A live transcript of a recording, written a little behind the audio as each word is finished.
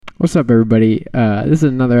What's up, everybody? This is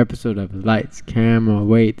another episode of Lights, Camera,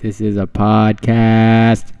 Wait. This is a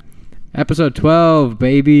podcast. Episode 12,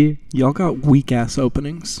 baby. Y'all got weak-ass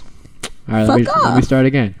openings. All right, let me start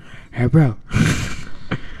again. Hey, bro.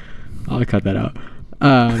 I'll cut that out.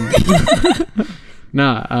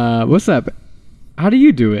 What's up? How do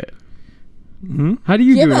you do it? Mm-hmm. How do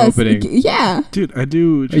you do an opening? Yeah. Dude, I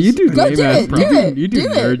do... You do Go do it. You do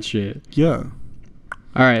nerd shit. Yeah.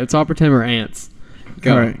 All right, let's all pretend we're ants.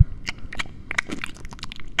 Go. All right.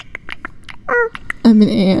 I'm an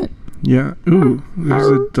ant. Yeah. Ooh, there's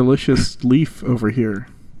a delicious leaf over here.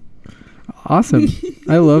 Awesome.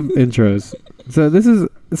 I love intros. So this is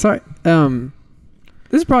this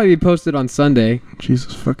is probably posted on Sunday.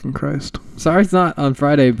 Jesus fucking Christ. Sorry it's not on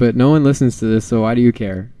Friday, but no one listens to this, so why do you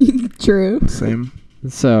care? True. Same.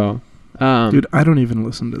 So, dude, I don't even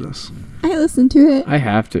listen to this. I listen to it. I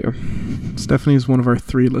have to. Stephanie's one of our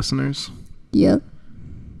 3 listeners. Yep.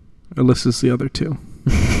 Alyssa's the other 2.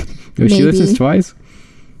 Yo, she Maybe. listens twice?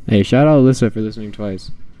 Hey, shout out Alyssa for listening twice.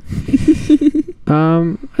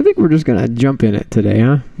 I think we're just gonna jump in it today,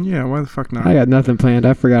 huh? Yeah, why the fuck not? I got nothing planned.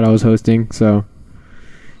 I forgot I was hosting, so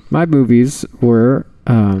my movies were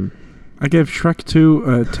I gave Shrek 2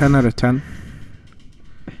 a 10 out of 10.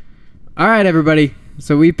 all right, everybody.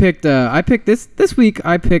 So we picked. I picked this week.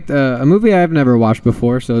 I picked a movie I've never watched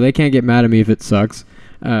before, so they can't get mad at me if it sucks.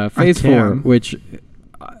 Phase 4, which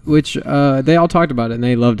they all talked about it and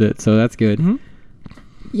they loved it, so that's good. Mm-hmm.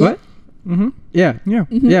 Yep. What? Mm-hmm. Yeah, Yeah.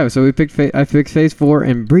 Mm-hmm. yeah. So we picked. I picked Phase 4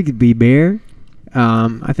 and Brigsby Bear.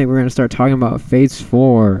 I think we're gonna start talking about Phase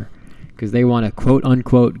 4 because they want to quote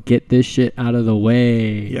unquote get this shit out of the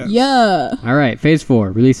way. Yes. Yeah. All right, Phase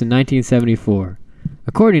 4, released in 1974.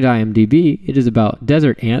 According to IMDb, it is about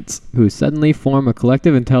desert ants who suddenly form a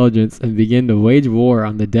collective intelligence and begin to wage war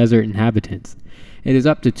on the desert inhabitants. It is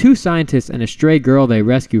up to 2 scientists and a stray girl they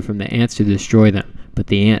rescue from the ants to destroy them, but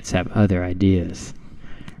the ants have other ideas.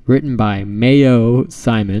 Written by Mayo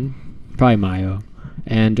Simon, probably Mayo,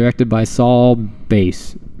 and directed by Saul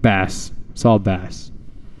Bass.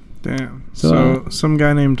 Damn. So, So some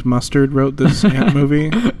guy named Mustard wrote this ant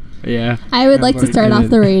movie. Yeah. I would Yeah, like to but- start and off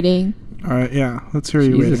the rating. All right, yeah. Let's hear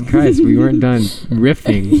you Jesus rating. Christ, we weren't done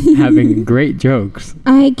riffing, having great jokes.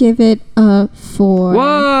 I give it a 4.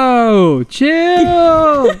 Whoa!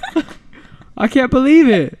 Chill! I can't believe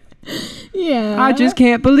it. Yeah. I just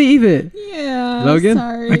can't believe it. Yeah. Logan?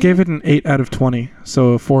 Sorry. I gave it an 8 out of 20, so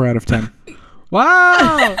a 4 out of 10.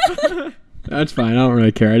 Wow! That's fine. I don't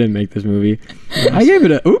really care. I didn't make this movie. I gave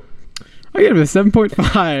it a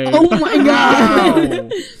 7.5. Oh my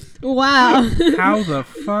god. Wow. How the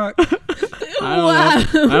fuck? I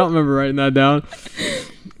don't know. I don't remember writing that down.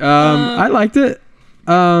 I liked it.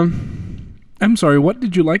 I'm sorry, what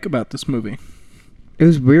did you like about this movie? It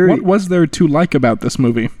was weird. What was there to like about this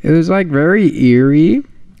movie? It was like very eerie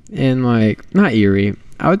and like not eerie.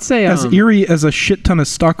 I would say As eerie as a shit ton of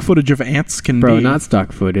stock footage of ants can bro, be. not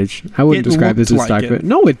stock footage. I wouldn't It describe this as looked stock like footage. it.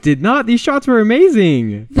 No, it did not. These shots were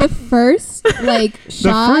amazing. The first the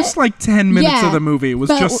shot. first 10 minutes Yeah, of the movie was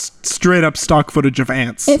but- just straight up stock footage of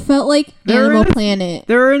ants. It felt like They're Animal in a- Planet.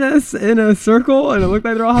 They were in a circle, and it looked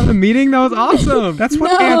like they were all having a meeting. That was awesome. That's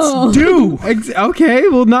what No. ants do. Okay,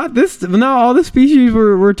 well, not this. Now all the species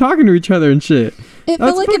were talking to each other and shit. It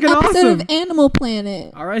That's felt like an fucking episode awesome. of Animal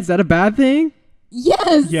Planet. All right, is that a bad thing?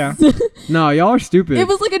 Yes. Yeah. No, y'all are stupid. It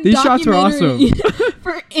was like a These shots were documentary awesome.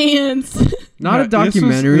 for ants. Not Yeah, a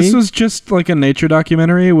documentary. This was just like a nature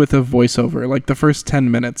documentary with a voiceover. Like the first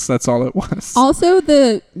 10 minutes, that's all it was. Also,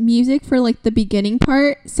 the music for like the beginning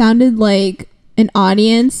part sounded like an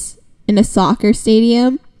audience in a soccer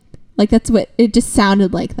stadium. Like that's what it just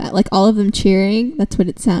sounded like. That like all of them cheering. That's what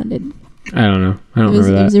it sounded. I don't know. I don't It was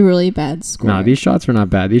remember that. a really bad score. Nah, these shots were not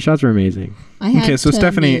bad. These shots were amazing. I had Okay, so to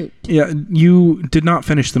Stephanie, mute. yeah, you did not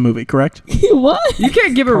finish the movie, correct? What? You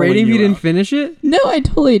can't give a Calling rating if you you didn't out. finish it. No, I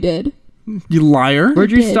totally did. You liar.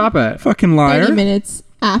 Where'd you did. stop at? Fucking liar. 30 minutes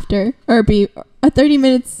after, or 30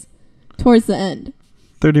 minutes towards the end,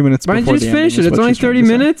 30 minutes Why before didn't you just the finish ending it? is It's what only she's trying 30 to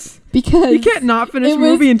say. minutes. because You can't not finish it a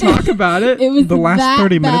movie was- and talk about it. It was The last that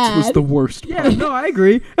 30 minutes was bad. the worst Yeah, part. no, I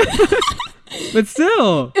agree. But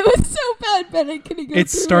still. It was so bad, Ben. I couldn't go It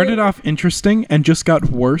through started it. off interesting and just got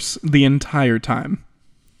worse the entire time.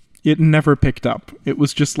 It never picked up. It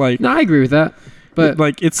was just like... No, I agree with that. But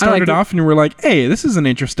like it started off and you were like, hey, this is an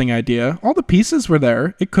interesting idea. All the pieces were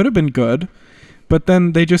there. It could have been good. But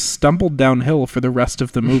then they just stumbled downhill for the rest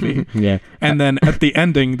of the movie. yeah. And then at the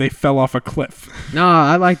ending, they fell off a cliff. No,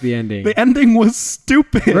 I like the ending. The ending was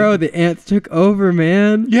stupid. Bro, the ants took over,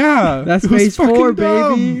 man. Yeah. That's it was phase 4, fucking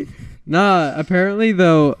dumb. baby. Nah, apparently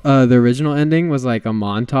though, the original ending was like a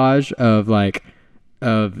montage of like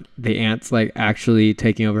of the ants like actually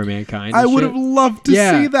taking over mankind. I and would shit. have loved to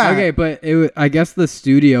see that. Okay, but I guess the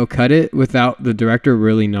studio cut it without the director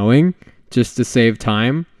really knowing, just to save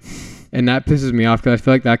time, and that pisses me off because I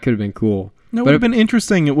feel like that could have been cool. It would have been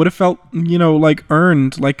interesting. It would have felt, like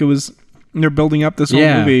earned, like it was. They're building up this whole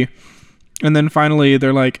movie, and then finally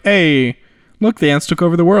they're like, "Hey, look, the ants took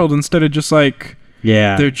over the world," instead of just like,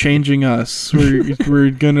 Yeah, they're changing us.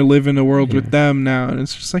 We're gonna live in a world with them now, and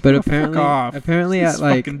it's just like, but oh, fuck off. apparently This at is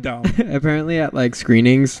like fucking dumb. apparently at like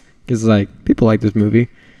screenings, because like people like this movie.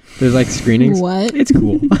 There's like screenings. What? It's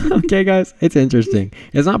cool. Okay, guys, it's interesting.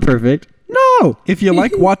 It's not perfect. No. If you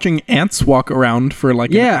like watching ants walk around for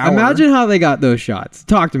like an Yeah, hour, imagine how they got those shots.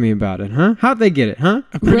 Talk to me about it, huh? How'd they get it, huh?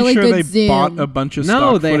 I'm pretty Really sure good they zoom. bought a bunch of No,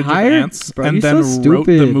 stock they footage hired- of ants bro, and he's then so wrote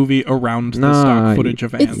the stupid. movie around the Nah, stock footage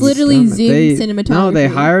of ants. It's literally Dumb. Zoom They- cinematography. No, they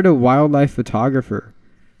hired a wildlife photographer.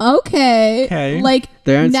 Okay. Okay. Like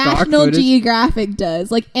They're in stock National footage. Geographic does,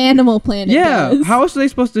 like Animal Planet Yeah, does. how else are they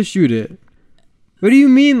supposed to shoot it? What do you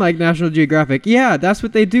mean, like National Geographic? Yeah, that's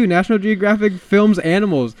what they do. National Geographic films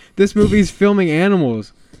animals. This movie's filming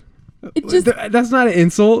animals. It just That's not an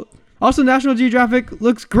insult. Also, National Geographic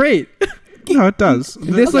looks great. No, it does.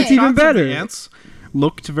 This looks shots even of the better. ants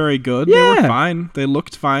looked very good. They Yeah. were fine. They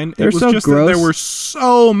looked fine. They're it was so just gross. that there were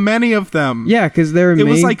so many of them. Yeah, because they're It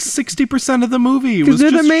was main- like 60% of the movie. It 'Cause was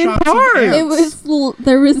they're the just main shots of part. ants. it was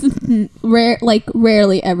there was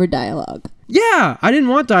rarely ever dialogue. Yeah, I didn't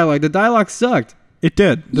want dialogue. The dialogue sucked. It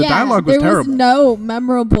did. The dialogue was there terrible. was no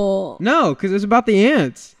memorable. No, because it's about the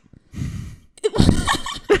ants.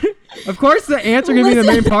 Of course, the ants are going to be the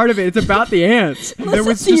main part of it. It's about the ants. There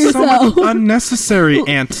was Listen to just so much yourself. unnecessary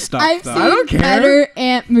ant stuff. I've though. seen I don't care. better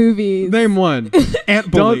ant movies. Name one. Ant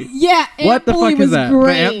bully. Yeah, Ant What the Bully fuck is was that? The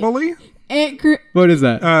Great. ant bully? What is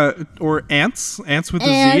that? Or ants? Ants with a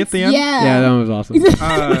Z Ants, at the end? Yeah. Yeah, that one was awesome.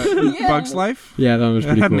 Yeah. Bugs Life? Yeah, that one was It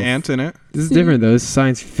pretty had cool. an ant in it. This is different though. This is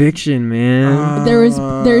science fiction, man. There's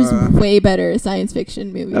way better science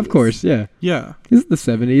fiction movies. Of course, yeah. Yeah. This is the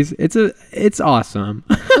 70s. It's awesome.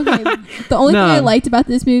 Okay, the only No. thing I liked about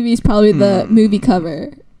this movie is probably the movie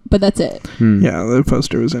cover, but that's it. Yeah, the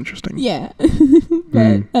poster was interesting. Yeah.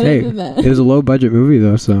 But other Hey, than that, it was a low budget movie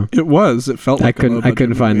though, so It was. It felt like I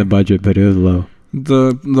couldn't find the budget, but it was low.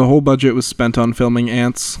 The whole budget was spent on filming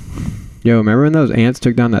ants. Yo, remember when those ants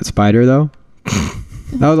took down that spider though?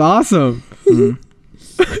 That was awesome. Mm.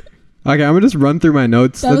 Okay, I'm gonna just run through my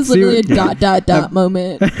notes. that was see literally what- a dot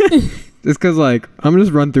moment. It's because like I'm gonna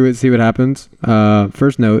just run through it, see what happens.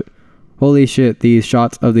 First note: holy shit, these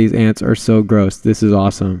shots of these ants are so gross. This is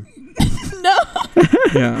awesome. No.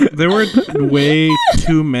 Yeah, there were way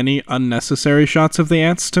too many unnecessary shots of the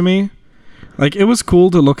ants to me. Like, it was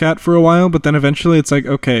cool to look at for a while, but then eventually it's like,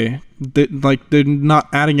 okay, they're not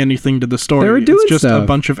adding anything to the story. They were doing it's just stuff. a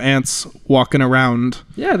bunch of ants walking around.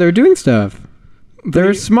 Yeah, they're doing stuff.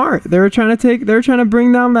 They're smart. They were trying to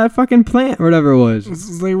bring down that fucking plant or whatever it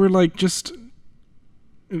was. They were like just.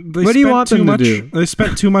 What do you want them to do? They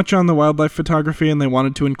spent too much on the wildlife photography, and they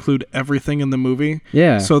wanted to include everything in the movie.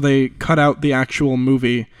 Yeah. So they cut out the actual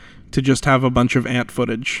movie to just have a bunch of ant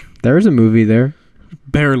footage. There was a movie there.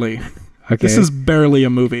 Barely. Okay. This is barely a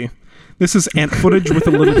movie. This is ant footage with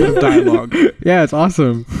a little bit of dialogue. Yeah, it's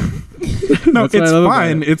awesome. No, That's what it's I love about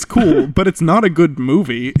fine. it. It's cool, but it's not a good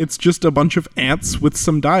movie. It's just a bunch of ants with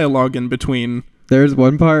some dialogue in between. There's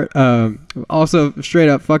one part. Also, straight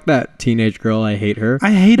up, fuck that teenage girl. I hate her.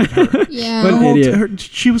 I hated her. Yeah. What The an whole idiot.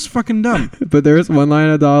 she was fucking dumb. But there's one line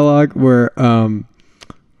of dialogue where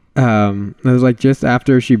it was like just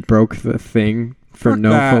after she broke the thing for Fuck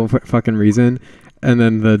no that. fucking reason, and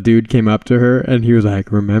then the dude came up to her and he was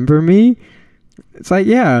like, "Remember me?" It's like,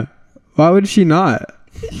 yeah. Why would she not?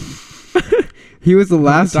 He was the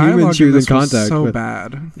last human Dialogue she in was in this contact so with.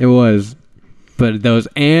 bad. It was. But those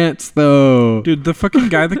ants, though. Dude, the fucking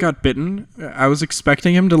guy that got bitten, I was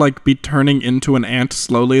expecting him to like be turning into an ant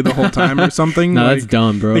slowly the whole time or something. No, like, that's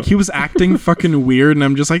dumb, bro. Like he was acting fucking weird, and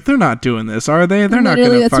I'm just like, they're not doing this, are they? They're not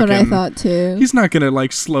Literally, gonna that's fucking. what I thought too. He's not gonna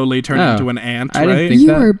like slowly turn Oh. into an ant, I didn't right? think You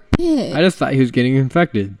that. were big. I just thought he was getting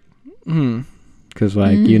infected. Hmm. Because,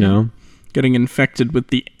 like, you know. Getting infected with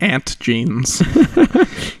the ant genes.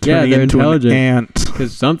 Yeah, Turning they're into an intelligent. ant.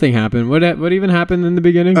 Because something happened. What even happened in the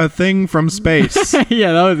beginning? A thing from space.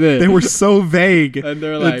 Yeah, that was it. They were so vague. And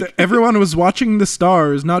they're That like- everyone was watching the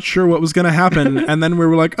stars, not sure what was going to happen, and then we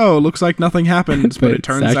were like, "Oh, looks like nothing happened." But But it it's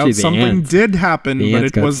turns actually out the something ants. did happen, The but ants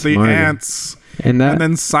it got was the smarter. ants. and that. And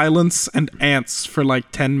then silence and ants for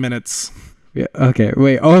like 10 minutes. Yeah, okay,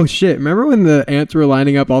 wait. Oh, shit. Remember when the ants were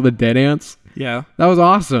lining up all the dead ants? Yeah, That was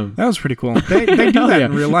awesome. that was pretty cool. They do Hell that yeah.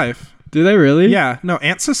 in real life. Do they really? Yeah, no,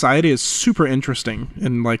 ant society is super interesting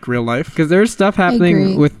in like real life. Because there's stuff happening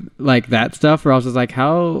agree. with like that stuff where I was just like,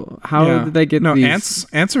 how Yeah. did they get no these?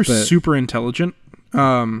 ants are but- super intelligent,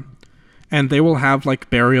 and they will have like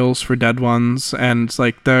burials for dead ones, and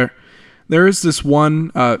like there is this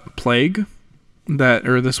one plague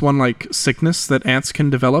this one like sickness that ants can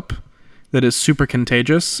develop that is super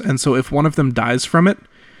contagious, and so if one of them dies from it,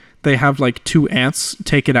 they have like 2 ants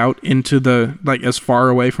take it out into the like as far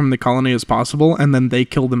away from the colony as possible, and then they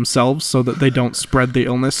kill themselves so that they don't spread the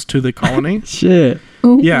illness to the colony. Shit.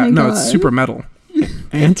 Oh Yeah, my no, God. it's super metal.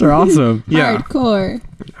 Ants are awesome. Yeah. Hardcore.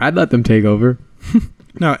 I'd let them take over.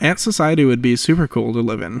 No, ant society would be super cool to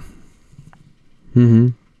live in. Mm-hmm.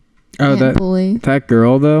 Oh, Ant bully. that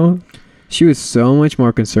girl though, she was so much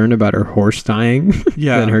more concerned about her horse dying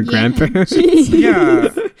Yeah. than her Yeah. grandparents. Yeah.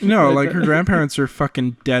 No, like her grandparents are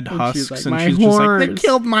fucking dead And she's husks, like, and "My she's just like, they horse.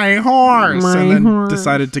 killed my horse, My and then horse."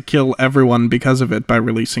 decided to kill everyone because of it by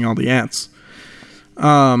releasing all the ants.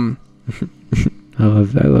 I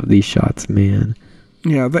love these shots, man.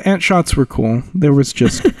 Yeah, the ant shots were cool. There was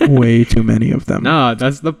just way too many of them. No,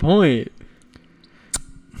 that's the point.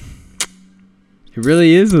 It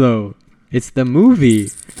really is though. It's the movie.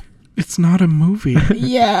 It's not a movie.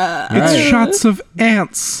 Yeah. It's Right. shots of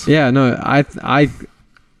ants. Yeah, no, I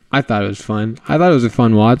thought it was fun. I thought it was a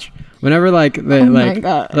fun watch. Whenever like the Oh my like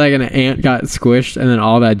God. like an ant got squished and then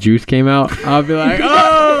all that juice came out, I'll be like,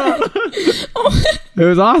 oh! It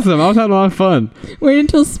was awesome. I was having a lot of fun, Wait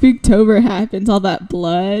until Spooktober happens. All that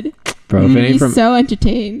blood. bro. If it Be ain't from so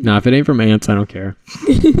entertained. if it ain't from ants, I don't care.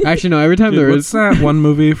 Actually, no. Every time Dude, there what's is that one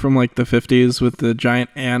movie from like the 50s with the giant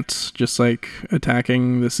ant just like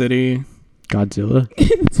attacking the city? Godzilla.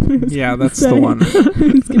 That's what I was Yeah, gonna that's say. the one. I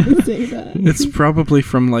was gonna say that. It's probably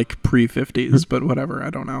from like pre-50s, but whatever, I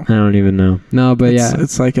don't know. I don't even know. No, but yeah,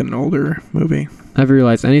 It's like an older movie. I've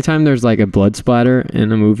realized anytime there's like a blood splatter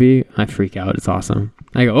in a movie, I freak out. It's awesome.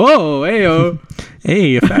 I go, oh, hey, oh.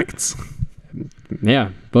 Hey, effects. Yeah,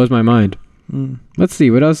 blows my mind. Mm. Let's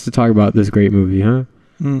see, what else to talk about this great movie, huh?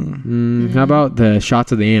 Mm. How about the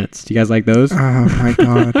shots of the ants? Do you guys like those? Oh my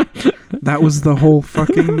god. That was the whole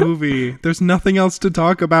fucking movie. There's nothing else to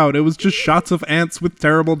talk about. It was just shots of ants with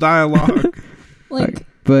terrible dialogue. Like,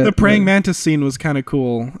 But The praying mantis scene was kind of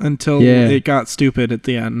cool until Yeah. it got stupid at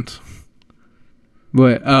the end.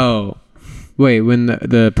 What? Oh, wait. When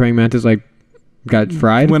the praying mantis like got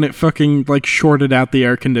fried? When it fucking like shorted out the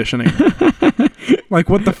air conditioning. Like,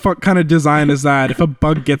 what the fuck kind of design is that? If a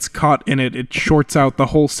bug gets caught in it, it shorts out the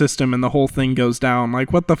whole system and the whole thing goes down.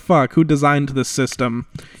 Like, what the fuck? Who designed this system?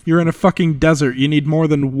 You're in a fucking desert. You need more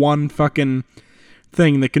than one fucking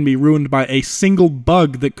thing that can be ruined by a single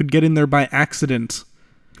bug that could get in there by accident.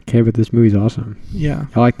 Okay, but this movie's awesome. Yeah.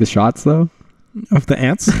 I like the shots though. Of the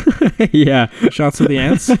ants? Yeah, Shots of the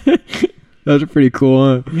ants? those are pretty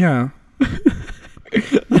cool. Huh? Yeah.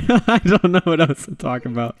 I don't know what else to talk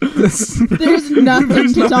about. there's nothing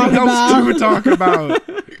There's to talk nothing else about. to talk about.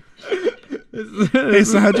 Hey,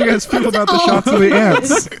 so how'd you guys feel about the shots of the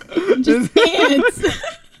ants? Just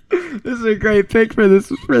ants. This is a great pick for this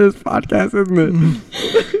podcast, isn't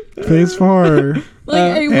it? Phase 4. Like,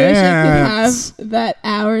 I wish I ants. could have that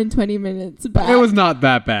hour and 20 minutes back. It was not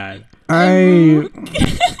that bad. It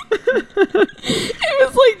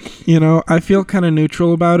was like, You know, I feel kind of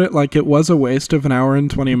neutral about it. Like, it was a waste of an hour and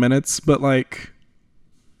 20 minutes, but like...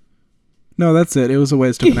 No, that's it. It was a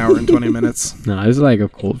waste of an hour and 20 minutes. No, this is like a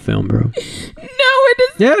cult film, bro. no, it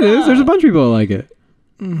is Yeah, it is. not. There's a bunch of people that like it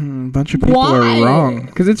A bunch of people Why? are wrong.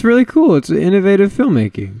 because it's really cool. It's innovative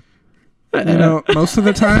filmmaking. You know, most of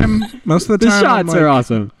the time, The shots are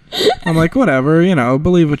awesome. I'm like, whatever, you know,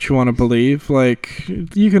 believe what you want to believe. Like,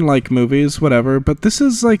 you can like movies, whatever, but this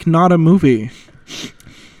is like not a movie.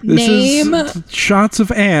 This Name, is shots of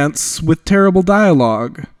ants with terrible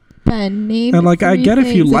dialogue. Ben, name And like, I 3 get if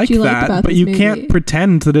you things like liked that, about but this you movie. can't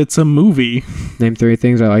pretend that it's a movie. Name 3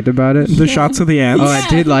 things I liked about it. The shots of the ants. Oh, I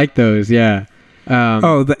did like those. Yeah.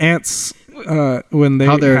 Oh, the ants when they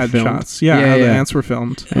How they were had filmed. shots. Yeah, Yeah, how the yeah. ants were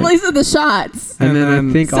filmed. At least of the shots. And then then-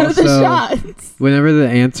 I think So the also shots. whenever the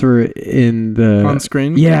ants were in the On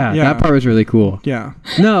screen. yeah, that part was really cool. Yeah.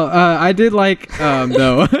 No, I did like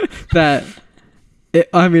though that.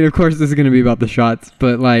 I mean, of course, this is gonna be about the shots,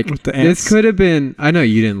 but like With the ants. this could have been. I know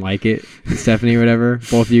you didn't like it, Stephanie, or whatever,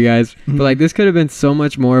 both of you guys. Mhm. But like, this could have been so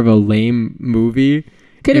much more of a lame movie.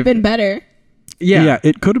 Could have if- been better. Yeah,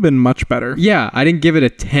 it could have been much better. yeah. I didn't give it a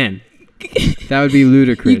 10. That would be You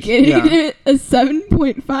ludicrous. gave Yeah. it a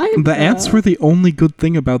 7.5. The ants were the only good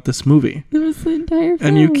thing about this movie. That was the entire film.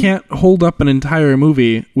 And you can't hold up an entire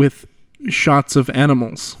movie with shots of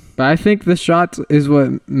animals. But I think the shots is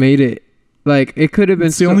what made it Like, it could have been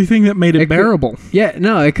It's the only thing that made it it could- bearable. Yeah,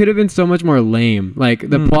 no, it could have been so much more lame. Like,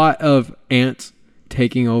 the plot of ants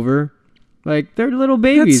taking over. Like, they're little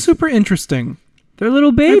That's babies. super interesting. They're little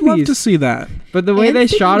I'd babies. love to see that. But the way Ants they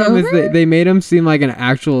taking shot him is over? they made him seem like an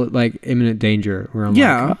actual, like, imminent danger. Where I'm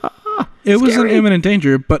Yeah. like, It was an scary. imminent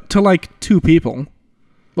danger, but to like 2 people.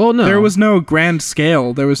 well, no. There was no grand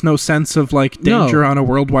scale. There was no sense of like danger No. on a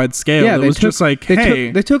worldwide scale. Yeah, it they was took- just like, they hey,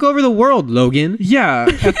 took, they took over the world, Logan. yeah,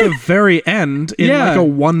 at the very end, in Yeah. like a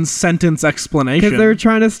 1-sentence explanation. Because they were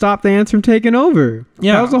trying to stop the ants from taking over.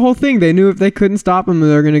 Yeah. That was the whole thing. They knew if they couldn't stop them, they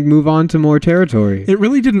were going to move on to more territory. It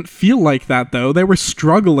really didn't feel like that though. They were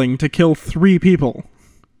struggling to kill 3 people.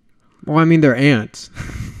 Well, I mean, they're ants.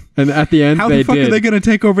 And at the end, How they the fuck did. are they going to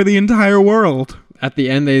take over the entire world? At the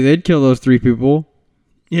end, they did kill those 3 people.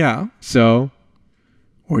 Yeah. So,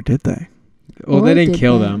 Or did they? well, Or they didn't did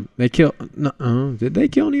kill they? them. They killed. No, did they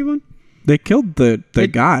kill anyone? They killed the They-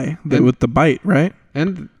 guy and- with the bite, right?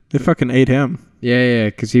 And They fucking ate him. yeah,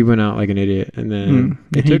 because he went out like an idiot, and then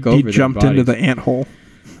they And took he over. their jumped into the bodies. ant hole.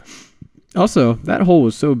 Also, that hole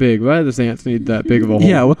was so big. Why did the ants need that big of a hole?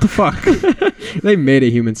 Yeah, what the fuck? They made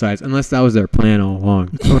it human size, unless that was their plan all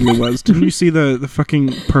along. Totally was. Didn't you see the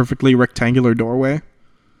fucking perfectly rectangular doorway?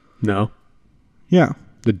 No, Yeah.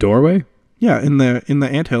 the doorway. Yeah, in the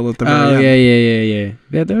anthill at the very Oh end.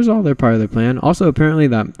 yeah. Yeah, there's all their part of their plan. Also, apparently,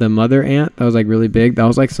 that the mother ant that was like really big. That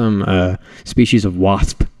was like some species of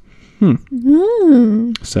wasp.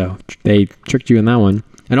 So they tricked you in that one.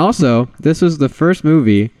 And also, this was the first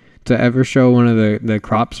movie to ever show one of the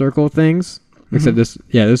crop circle things. Except this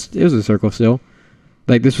it was a circle still.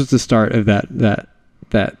 Like, this was the start of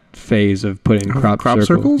that phase of putting Of crop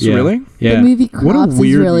circles? Yeah. Really? Yeah. The movie What a Crops is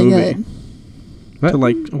weird really movie. good.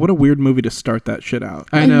 What a weird movie to start that shit out.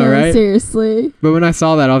 I know, right? Seriously. But when I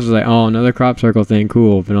saw that, I was just like, oh, another crop circle thing,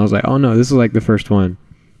 cool. And I was like, oh no, this is like the first one.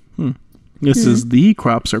 This is the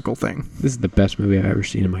crop circle thing. This is the best movie I've ever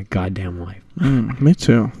seen in my goddamn life. Me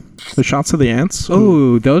too. The shots of the ants.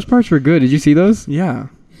 Oh, those parts were good. Did you see those? Yeah.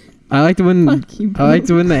 I liked when Fuck you, I liked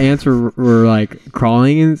when the ants were like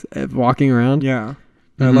crawling and walking around. Yeah.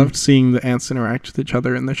 I Mhm. loved seeing the ants interact with each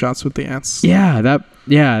other in the shots with the ants. Yeah,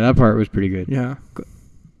 that part was pretty good. Yeah.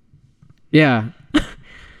 Yeah.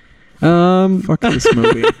 Fuck this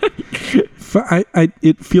movie.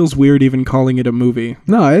 It feels weird even calling it a movie.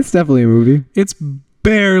 No, it's definitely a movie. It's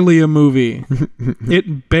barely a movie.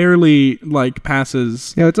 It barely like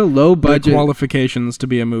passes Yeah, it's a low the budget, qualifications to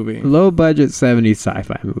be a movie. 70s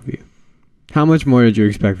sci-fi movie. How much more did you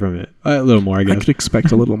expect from it? A little more, I I guess. could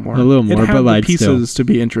expect a little more. A little more, it had but, like, the pieces to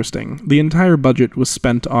be interesting. The entire budget was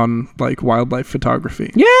spent on like wildlife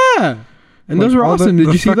photography. Yeah. And those Like, were all awesome. The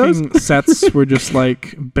Did you see those? fucking sets were just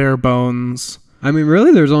like bare bones. I mean,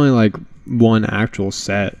 really, there's only like one actual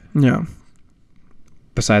set Yeah.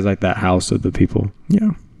 besides like that house of the people. Yeah.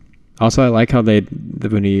 Also, I like how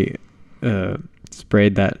when he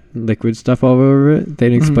sprayed that liquid stuff all over it, they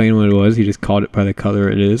didn't explain what it was. He just called it by the color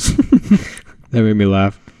it is. That made me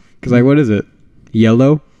laugh. Because, like, what is it?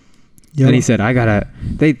 Yellow? And he said,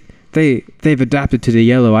 they've adapted to the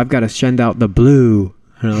yellow. I've got to send out the blue.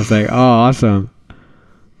 And I was like, oh, awesome.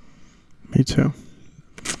 Me too.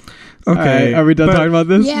 All Okay. right, are we done but- talking about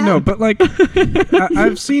this? Yeah. No, but like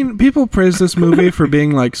I've seen people praise this movie for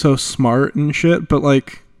being like so smart and shit, but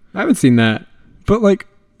like I haven't seen that.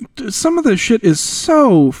 some of the shit is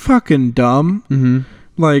so fucking dumb. Mm-hmm.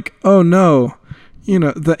 Like, oh no,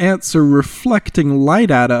 the ants are reflecting light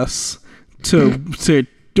at us to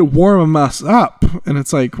warm us up, and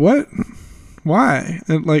it's like, what? Why?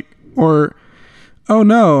 And like, or oh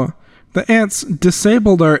no, the ants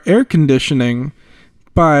disabled our air conditioning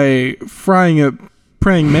by frying a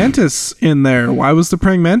praying mantis in there. Why was the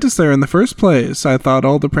praying mantis there in the first place? I thought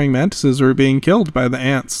all the praying mantises were being killed by the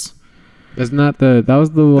ants. Isn't that that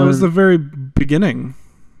was the one? That was the very beginning.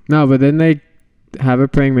 No, but then they have a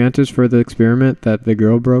praying mantis for the experiment that the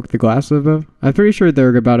girl broke the glass of. I'm pretty sure they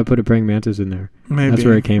were about to put a praying mantis in there. Maybe That's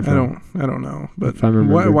where it came from. I don't know. But If I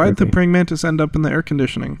remember why did the correctly. praying mantis end up in the air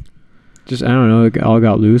conditioning? Just, I don't know, it all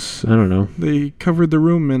got loose. I don't know. They covered the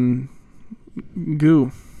room in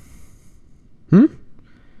goo.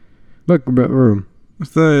 Look, room.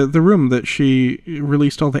 The room that she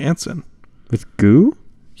released all the ants in. With goo?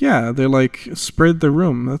 Yeah, they like sprayed the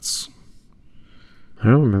room. That's I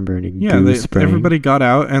don't remember any yeah. goo spraying. Everybody got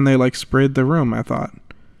out and they like sprayed the room. I thought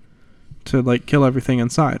to like kill everything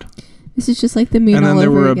inside. This is just like the moon And then all there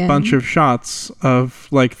over were a again. bunch of shots of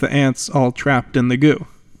like the ants all trapped in the goo.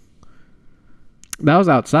 That was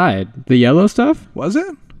outside. The yellow stuff? Was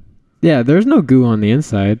it? Yeah, there's no goo on the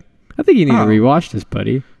inside. I think you need to Oh. rewatch this,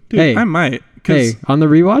 buddy. Dude, Hey. I might, because Hey, on the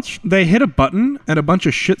rewatch? they hit a button and a bunch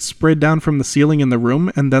of shit sprayed down from the ceiling in the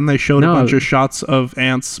room, and then they showed No. a bunch of shots of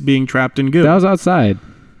ants being trapped in goo. That was outside.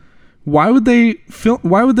 Why would they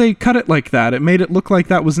cut it like that? It made it look like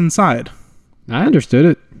that was inside. I understood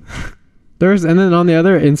it. And then on the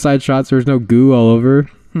other inside shots, there was no goo all over.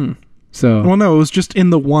 So Well, no, it was just in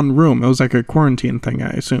the one room. It was like a quarantine thing, I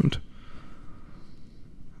assumed.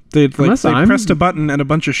 They Unless I'm- pressed a button and a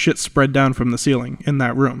bunch of shit spread down from the ceiling in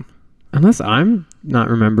that room. unless I'm not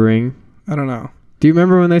remembering. I don't know. Do you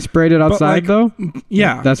remember when they sprayed it outside, like, though?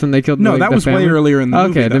 Yeah. That's when they killed No, like, that the was way family? earlier in the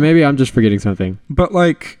movie. Okay, though. then maybe I'm just forgetting something. But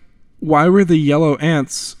like, why were the yellow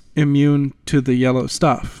ants immune to the yellow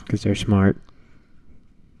stuff? Because they're smart.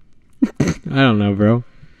 I don't know, bro.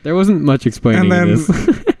 There wasn't much explaining And then in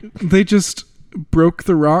this. they just broke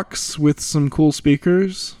the rocks with some cool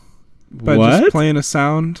speakers by What? just playing a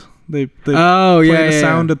sound. They Oh, played yeah, a yeah.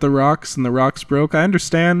 sound at the rocks, and the rocks broke. I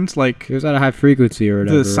understand, like, It was at a high frequency or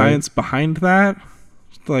whatever, the science behind that.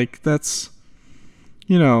 Like, that's,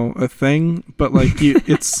 you know, a thing. But like,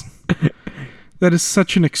 it's that is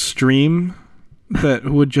such an extreme that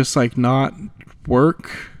would just like not work.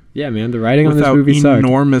 Right? Yeah, man. The writing on this Without movie sucked.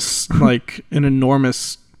 enormous like an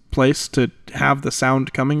enormous place to have the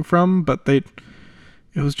sound coming from, but it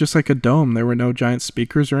was just like a dome. There were no giant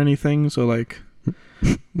speakers or anything, so like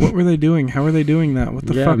what were they doing? How were they doing that? What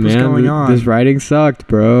the fuck was going on? This writing sucked,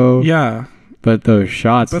 bro. Yeah, But those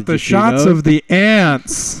shots. but did the you see shots those? of the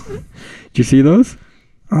ants. Did you see those?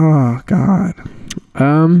 Oh god,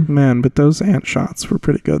 Are man! But those ant shots were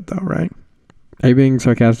pretty good, though, right? you being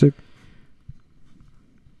sarcastic?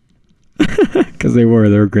 Because they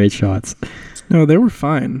were great shots. No, they were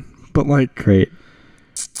fine, but like Great.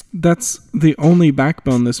 that's the only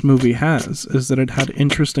backbone this movie has, is that it had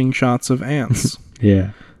interesting shots of ants.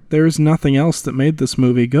 Yeah. There is nothing else that made this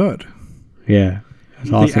movie good. Yeah.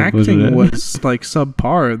 That's awesome, The acting wasn't it? was like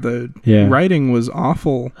subpar. The Yeah. writing was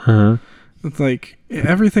awful. Uh-huh. It's like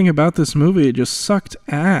everything about this movie just sucked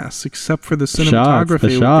ass, except for the Shots, cinematography the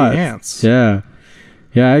with shots. the ants. Yeah.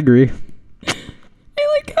 Yeah, I agree. I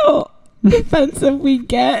like how defensive we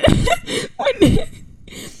get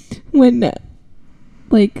when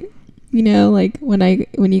like, you know, like when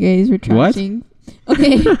you guys were What? trashing.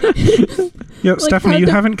 Okay. Yo, Like Stephanie, how you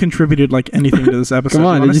the- haven't contributed like anything to this episode. Come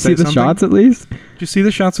on, wanna did you say see the something? shots at least? Did you see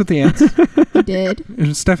the shots with the ants? You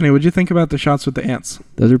did. Stephanie, what'd you think about the shots with the ants?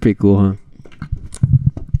 Those are pretty cool, huh?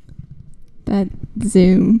 That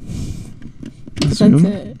zoom. Zoom?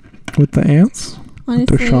 That's it. With the ants?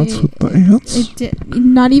 Honestly, The shots with the ants?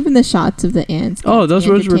 not even the shots of the ants. Oh, kept those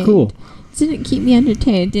me ones were cool. entertained. Didn't keep me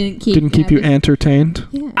entertained. Didn't keep you me entertained?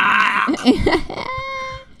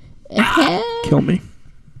 Yeah. Kill me.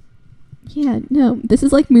 Yeah, no. This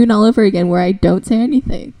is like Moon all over again, where I don't say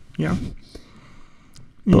anything. Yeah.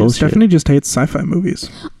 Bullshit. Stephanie just hates sci-fi movies.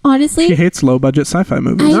 Honestly, She hates low-budget sci-fi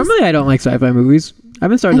movies. I- Normally, I don't like sci-fi movies. I've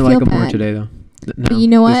been starting I to like feel them more bad. today, though. But you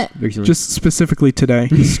know what? Recently. Just specifically today,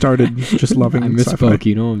 he started just loving I sci-fi. misspoke.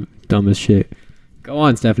 You know I'm dumb as shit. Go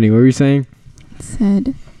on, Stephanie. What were you saying?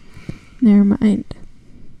 said, never mind.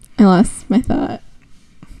 I lost my thought.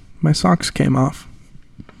 My socks came off.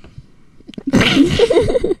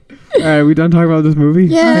 All right, we done talking about this movie?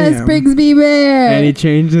 Yes, am. Brigsby Bear. Any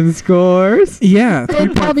change in scores? Yeah,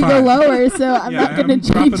 It'll probably go 3.5. lower, so I'm not going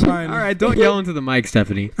to change it. mine. All right, don't yell into the mic,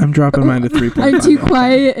 Stephanie. I'm dropping mine to 3.5. I'm too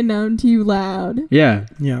quiet and now I'm too loud. Yeah.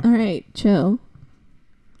 Yeah, All right, chill.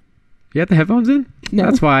 You got the headphones in? No.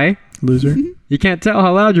 That's why. loser. You can't tell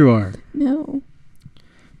how loud you are. No.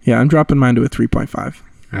 Yeah, I'm dropping mine to a 3.5.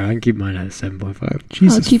 All right, I can keep mine at a 7.5.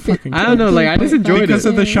 Jesus keep it- fucking I don't know, like, I just enjoyed because it.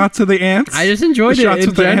 of the shots of the ants. I just enjoyed the it shots in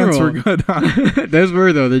with the ants general. were good. Huh? Those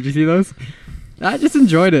were, though. Did you see those? I just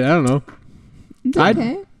enjoyed it. I don't know. It's I'd-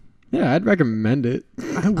 okay. Yeah, I'd recommend it.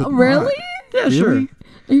 I would Oh, really? not. Yeah, Really? sure.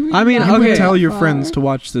 I mean, I would okay. tell your Far. friends to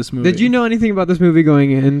watch this movie. Did you know anything about this movie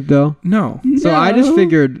going in, though? No. So I just No.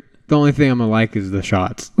 figured the only thing I'm going to like is the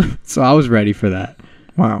shots. So I was ready for that.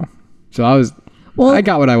 Wow. So Well, I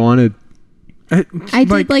got what I wanted. I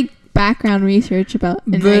did like background research about,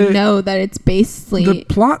 and I The- know that it's basically the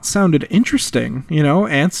plot sounded interesting, you know,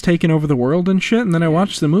 ants taking over the world and shit. And then I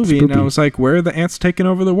watched the movie and I Spoopy. was like, where are the ants taking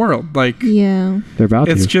over the world? Like, yeah. They're about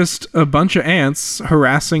it's to. just a bunch of ants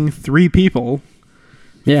harassing 3 people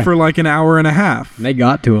Yeah. for like an hour and a half. They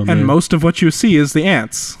got to him. And man. most of what you see is the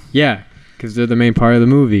ants. Yeah, because they're the main part of the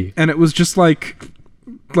movie. And it was just like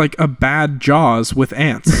a bad Jaws with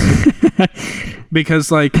ants.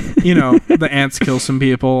 Because, like, you know, the ants kill some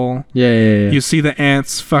people. Yeah. You see the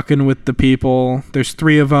ants fucking with the people. There's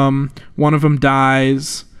 3 of them. One of them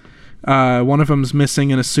dies. One of them's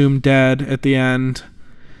missing and assumed dead at the end.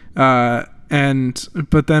 But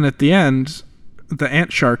then at the end, the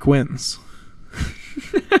ant shark wins.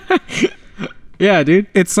 Yeah, dude.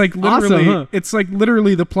 It's like literally, Awesome, huh? it's like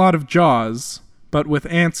literally the plot of Jaws, but with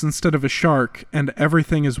ants instead of a shark, and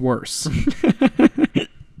everything is worse.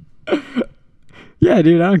 Yeah,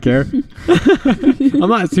 dude, I don't care. I'm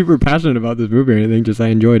not super passionate about this movie or anything, just I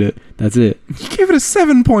enjoyed it. That's it. You gave it a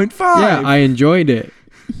 7.5. Yeah, I enjoyed it.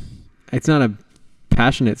 It's not a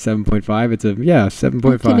passionate 7.5. It's a, I couldn't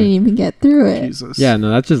 7.5. even get through it. Jesus. Yeah,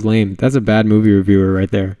 no, that's just lame. That's a bad movie reviewer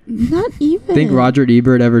right there. Not even. Think Roger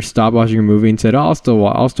Ebert ever stopped watching a movie and said, "Oh, I'll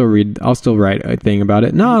still write a thing about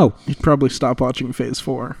it"? No. You'd probably stop watching Phase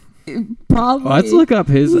 4. Probably. Let's look up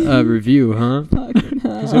his review, huh? Fucking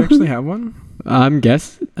hell. Does he actually have one? I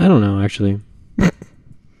don't know, actually.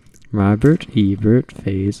 Robert Ebert,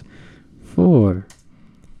 Phase 4.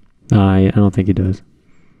 I don't think he does.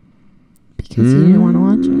 Because you didn't want to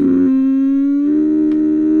watch it.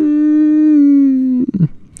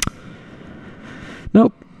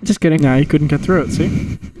 Nope. Just kidding. Nah, you couldn't get through it,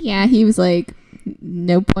 see? Yeah, he was like,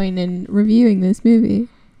 no point in reviewing this movie.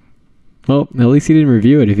 Well, at least he didn't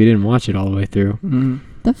review it if he didn't watch it all the way through. Mm-hmm.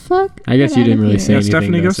 The fuck? I guess Get you out didn't of really here. say Yeah, anything.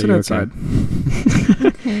 Stephanie, though, go so sit you're outside.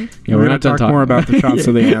 Okay. Yeah, We're we're gonna not done talk more about the shots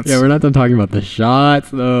of the ants. Yeah, we're not done talking about the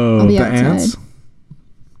shots, though. I'll be The outside. ants?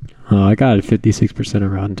 Oh, I got it 56%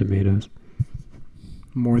 of Rotten Tomatoes.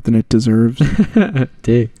 More than it deserves.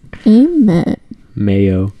 Dick. Amen.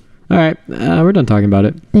 Mayo. All right, we're done talking about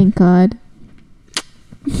it. Thank God.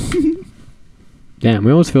 Damn,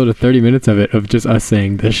 we almost filled 30 minutes of it of just us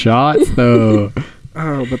saying the shots, though.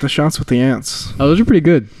 Oh, but the shots with the ants. Oh, those are pretty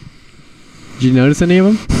good. Did you notice any of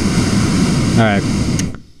them? All right.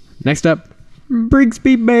 Next up,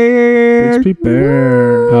 Brigsby Bear. Bixby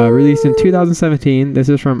Bear. Released in 2017. This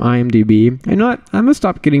is from IMDb. You know what? I'm gonna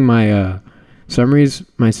stop getting my summaries,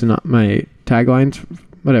 my taglines,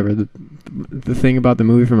 whatever. The thing about the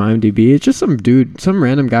movie from IMDb. It's just some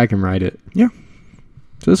random guy can write it. Yeah.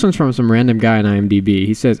 So this one's from some random guy on IMDb.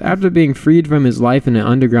 He says, after being freed from his life in an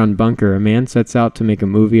underground bunker, a man sets out to make a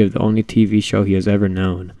movie of the only TV show he has ever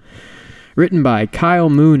known. Written by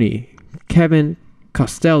Kyle Mooney, Kevin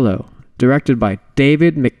Costello, directed by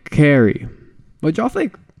David McCary. What'd y'all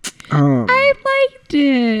think? I liked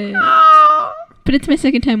it. But it's my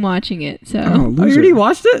second time watching it, so. Oh, Oh, you loser. already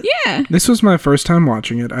watched it? Yeah. This was my first time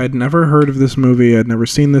watching it. I'd never heard of this movie. I'd never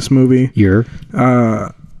seen this movie.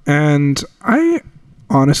 And I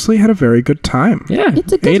honestly had a very good time. Yeah.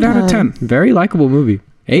 It's a good 8 out of time. 10. Very likable movie.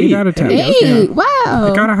 8 out of 10. Hey, Yeah. wow.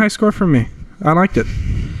 It got a high score from me. I liked it.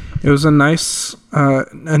 It was a nice,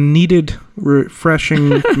 a needed,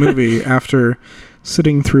 refreshing movie after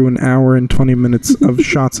sitting through an hour and 20 minutes of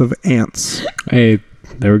shots of ants. Hey,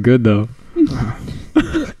 they were good though.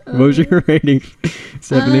 What was your rating,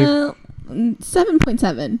 Stephanie?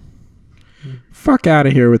 7.7. Fuck out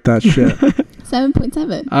of here with that shit.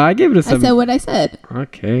 7.7. I gave it a I 7. said what I said.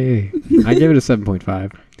 Okay. I gave it a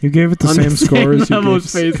 7.5. You gave it the On same score as you level gave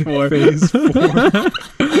as Phase 4. Phase 4.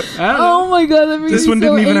 Oh my god, that makes This me one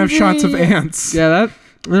so didn't even have angry. shots of ants. Yeah, that.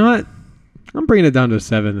 You know what? I'm bringing it down to a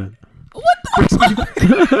 7 then. What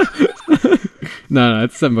the No,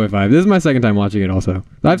 it's 7.5. This is my second time watching it also.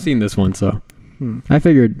 I've seen this one, so. Hmm. I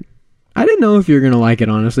figured. I didn't know if you were going to like it,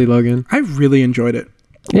 honestly, Logan. I really enjoyed it.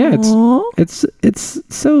 Yeah, Aw. it's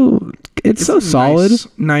so solid.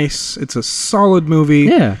 Nice. It's a solid movie.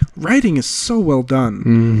 Yeah. Writing is so well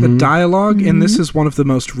done. The Mhm. dialogue in this is one of the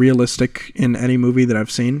most realistic in any movie that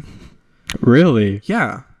I've seen. Really?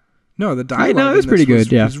 Yeah. No, the dialogue it was in pretty this was,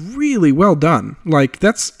 good, yeah. was really well done. Like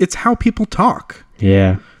it's how people talk.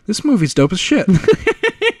 Yeah. This movie's dope as shit.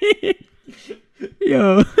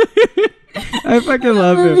 Yo. I fucking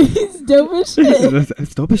love him. He's dope as shit.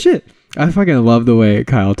 It's dope as shit. I fucking love the way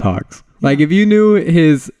Kyle talks. Like, if you knew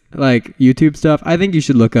his like YouTube stuff, I think you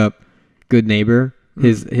should look up Good Neighbor,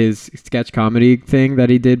 his sketch comedy thing that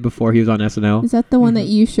he did before he was on SNL. Is that the one that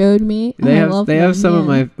you showed me? They I have love have them, some of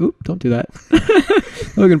yeah. my. Oop! Don't do that.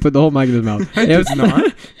 Logan put the whole mic in his mouth. I They have did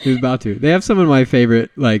not. he was about to. They have some of my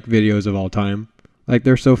favorite like videos of all time. Like,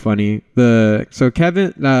 they're so funny.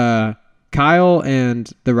 Kevin, Kyle, and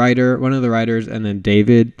the writer, one of the writers, and then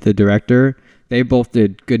David, the director, they both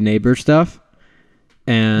did Good Neighbor stuff.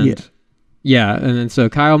 And yeah, and then so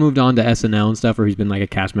Kyle moved on to SNL and stuff, where he's been like a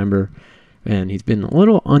cast member, and he's been a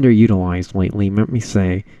little underutilized lately, let me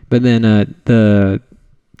say. But then the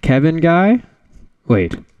Kevin guy,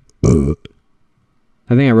 wait, I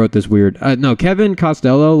think I wrote this weird. No, Kevin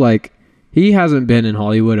Costello, like, he hasn't been in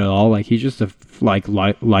Hollywood at all. Like, he's just a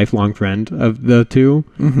lifelong friend of the two,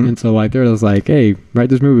 and so like they're just like, hey, write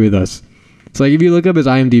this movie with us. It's like, if you look up his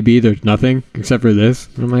IMDb, there's nothing except for this.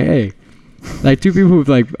 And I'm like, hey, Like two people who've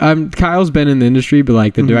like Kyle's been in the industry, but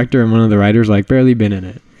like the director and one of the writers like barely been in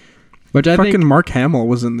it. Which I Fucking think Mark Hamill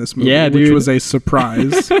was in this movie, Yeah, which dude. was a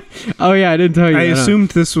surprise. Oh yeah, I didn't tell you. I that, huh? assumed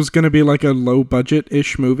this was going to be like a low budget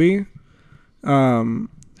ish movie. And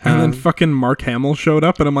then fucking Mark Hamill showed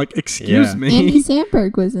up, and I'm like, excuse Yeah. me. Andy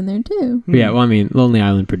Samberg was in there too. Yeah, well, I mean, Lonely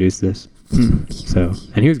Island produced this, so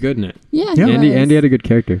and he was good in it. Yeah, Yeah. he was. Andy had a good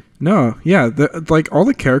character. No, yeah, like all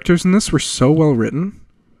the characters in this were so well written.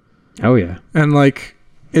 Oh yeah, And like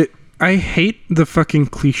I hate the fucking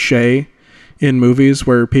cliche in movies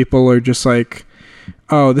where people are just like,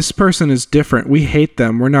 oh, this person is different, we hate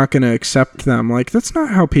them, we're not going to accept them. Like, that's not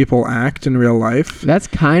how people act in real life. that's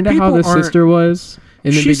kind of how People the aren't- sister was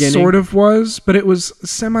in the She beginning. sort of was, but it was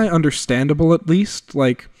semi understandable at least.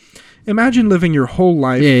 Like, imagine living your whole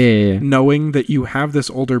life Yeah. knowing that you have this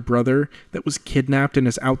older brother that was kidnapped and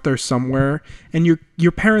is out there somewhere, and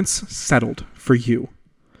your parents settled for you.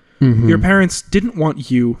 Mhm. Your parents didn't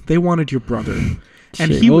want you, they wanted your brother. And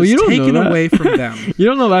Shit. he Well, was you don't know taken that. away from them. You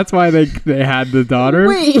don't know that's why they had the daughter.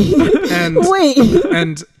 Wait, And wait.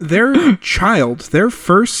 and their child, their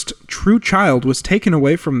first true child, was taken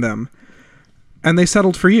away from them, and they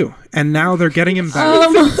settled for you. And now they're getting him back.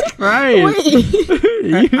 Right. Wait.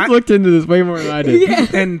 You looked into this way more than I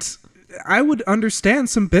did. And I would understand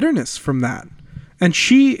some bitterness from that. And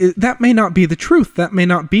that may not be the truth. That may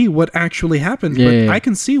not be what actually happened. Yeah, but yeah. I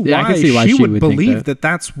can see why, Yeah, I can see why she she would would think believe that.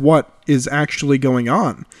 that's what is actually going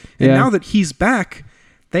on. And Yeah. now that he's back,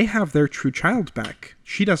 they have their true child back.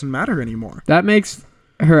 She doesn't matter anymore. That makes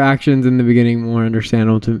her actions in the beginning more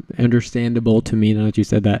understandable to me now that you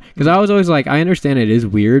said that. Because I was always like, I understand it is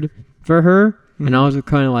weird for her, and I was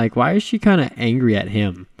kind of like, why is she kind of angry at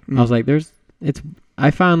him? I was like,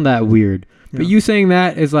 I found that weird. But Yeah. you saying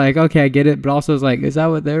that is like, okay, I get it. But also, it's like, is that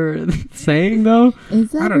what they were saying though?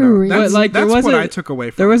 Is that I don't know. real? That's, But, like, there that's was what a- I took away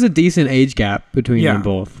from There it. was a decent age gap between Yeah. them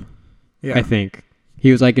both. Yeah. I think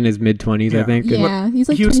he was like in his mid-20s. Yeah. I think. Yeah, he's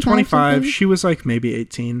like he was 25. 25. She was like maybe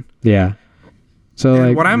 18. Yeah. So And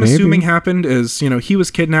like, what I'm maybe, assuming happened is, he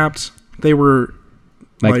was kidnapped. They were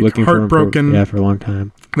like looking heartbroken. for a long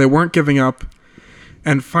time. They weren't giving up.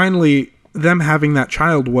 And finally, them having that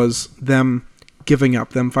child was them giving up,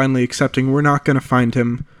 them finally accepting, we're not going to find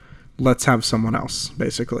him. Let's have someone else,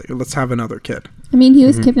 basically. Let's have another kid. I mean, he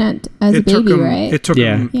was kidnapped as a It took baby, him, right? It took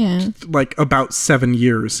Yeah. him Yeah. like about 7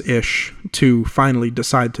 years-ish to finally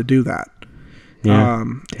decide to do that. Yeah.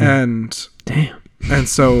 And Damn.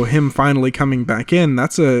 so him finally coming back in,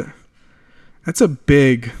 that's a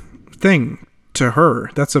big thing to her.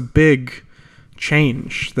 That's a big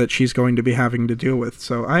change that she's going to be having to deal with.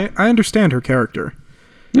 So I understand her character.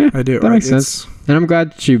 Yeah, I do. That makes It's- sense. And I'm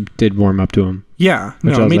glad she did warm up to him. Yeah,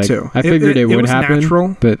 Which I no, was me like, too. I figured it would was happen.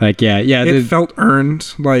 natural. But like, yeah, It felt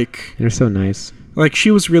earned. Like they're so nice. she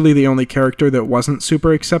was really the only character that wasn't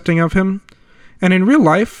super accepting of him. And in real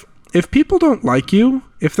life, if people don't like you,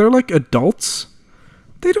 if they're like adults,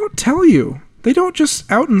 they don't tell you. They don't just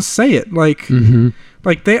out and say it. Like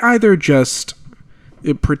they either just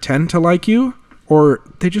pretend to like you, or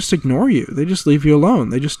they just ignore you. They just leave you alone.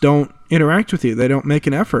 They just don't interact with you. They don't make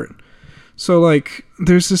an effort. So like,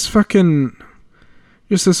 there's this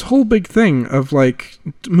just this whole big thing of like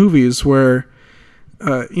movies where,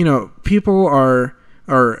 people are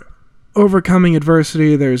overcoming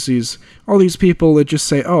adversity. There's all these people that just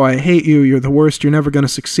say, "Oh, I hate you. You're the worst. You're never going to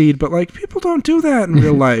succeed." But like, people don't do that in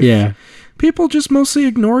real life. Yeah. People just mostly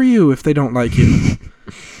ignore you if they don't like you.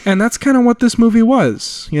 And that's kind of what this movie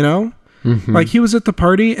was, Like, he was at the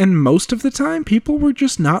party, and most of the time, people were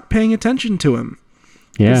just not paying attention to him.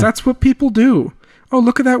 Yeah. Because that's what people do. Oh,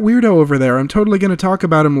 look at that weirdo over there. I'm totally going to talk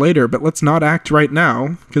about him later, but let's not act right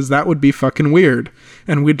now, because that would be fucking weird.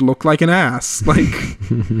 And we'd look like an ass. Like,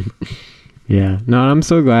 Yeah. No, I'm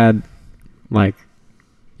so glad. Like,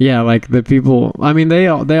 yeah, like the people. I mean, they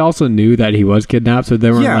also knew that he was kidnapped, so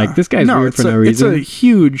they weren't like, this guy's weird for no reason. It's a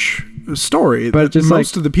huge story But that just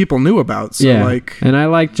most of the people knew about. So, yeah. like, And I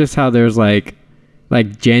like just how there's like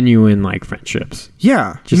genuine like friendships.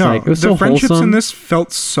 yeah. Just no, like, it was the so friendships in wholesome. this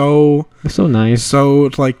felt so... It's so nice. so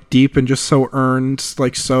like deep and just so earned,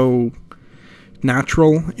 like so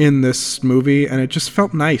natural in this movie, and it just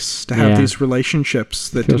felt nice to have Yeah. these relationships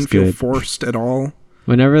that Feels didn't feel good. forced at all.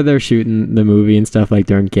 Whenever they're shooting the movie and stuff like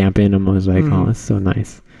during camping, I'm always like, oh, it's so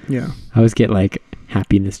nice. Yeah, I always get like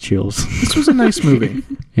happiness chills. this was a nice movie.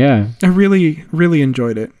 Yeah. I really, really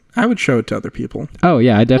enjoyed it. I would show it to other people. Oh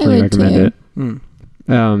yeah, I definitely would recommend too. it.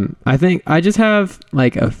 I think I just have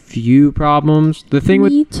like a few problems. The thing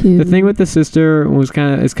Me too. with the sister is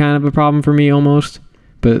kind of a problem for me almost,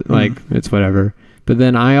 but like it's whatever. But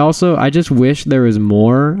then I just wish there was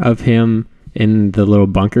more of him in the little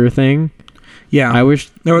bunker thing. Yeah. I wish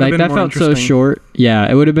That would've like been that more felt so interesting. short. Yeah,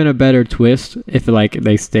 it would have been a better twist if like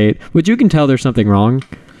they stayed. Which you can tell there's something wrong.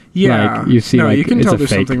 Yeah, Like, you see, no, like, you can it's tell a there's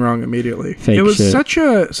fake- something wrong immediately. fake It was shit.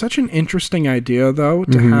 such an interesting idea, though,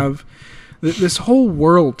 to Mhm. have this whole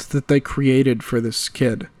world that they created for this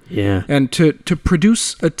kid, Yeah. and to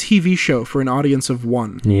produce a TV show for an audience of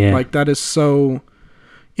one. Yeah. Like that is so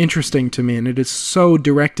interesting to me, and it is so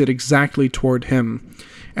directed exactly toward him.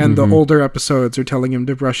 And Mhm. the older episodes are telling him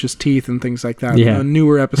to brush his teeth and things like that. Yeah. And the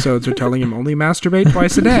newer episodes are telling him only masturbate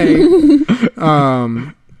twice a day.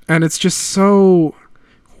 And it's just so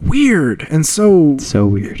weird and so So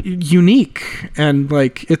weird. unique, and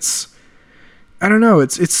like it's I don't know,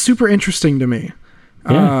 it's super interesting to me.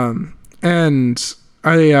 Yeah. And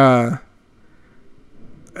I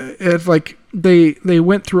it like they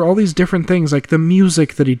went through all these different things, like the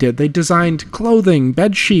music that he did. They designed clothing,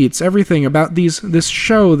 bed sheets, everything about this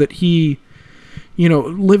show that he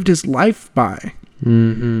lived his life by.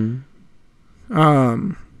 Mm-hmm.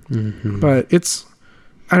 But it's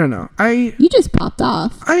I don't know. You just popped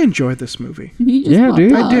off. I enjoy this movie. You just Yeah, popped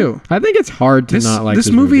dude. off. I do. I think it's hard to not like this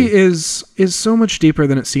movie is so much deeper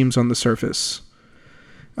than it seems on the surface.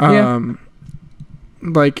 Yeah.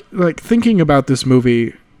 Like thinking about this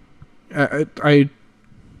movie, I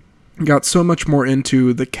got so much more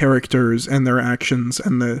into the characters and their actions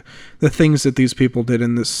and the things that these people did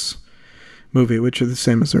in this movie, which are the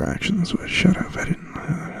same as their actions. Shut up! I didn't.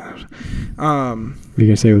 Were you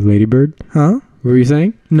gonna say with Lady Bird? Huh? What were you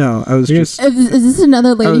saying? No, I was Yes. just. Is this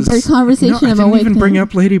another Lady was- Bird conversation? No, I I'm didn't awake even bring then.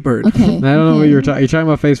 up Lady Bird. Okay. I don't know what okay. you were talking. You're talking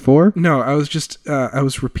about Phase 4? No, I was just I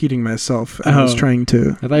was repeating myself, and I was Oh. trying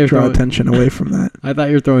to I thought you were draw throwing- attention away from that. I thought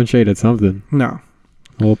you were throwing shade at something. No.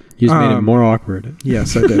 Well, you just made it Um, more awkward.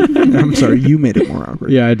 Yes, I did. I'm sorry, you made it more awkward.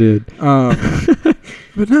 Yeah, I did.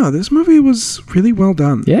 But no, this movie was really well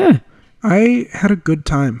done. Yeah. I had a good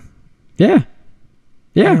time. Yeah.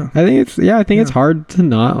 Yeah. Yeah. I think it's Yeah. hard to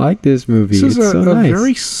not like this movie. This is it's so a nice.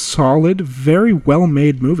 very solid, very well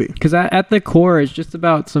made movie. Because at the core, it's just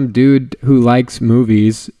about some dude who likes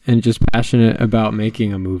movies and just passionate about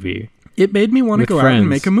making a movie. It made me want to With go out friends. and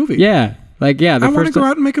make a movie. Yeah. Like, yeah. I want to go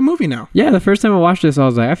out and make a movie now. Yeah, the first time I watched this, I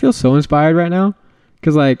was like, I feel so inspired right now.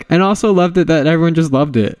 Because, like, and also loved it that everyone just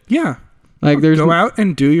loved it. Yeah. Like, there's Go out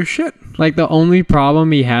and do your shit. like the only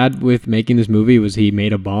problem he had with making this movie was he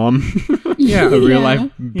made a bomb, Yeah. a real Yeah. life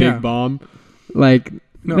big Yeah. bomb. Like,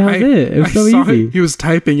 No, that was it. It was I so saw easy. He was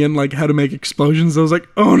typing in like how to make explosions. I was like,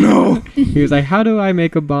 oh no. He was like, "How do I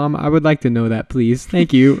make a bomb? I would like to know that, please.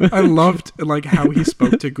 Thank you." I loved like how he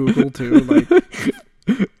spoke to Google too.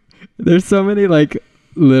 Like There's so many like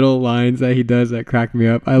little lines that he does that crack me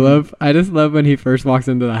up. I just love when he first walks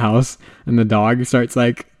into the house and the dog starts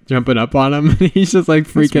like jumping up on him. And he's just like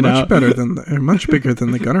it's freaking much out. better than much bigger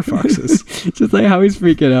than the Gunner Foxes. Just like how he's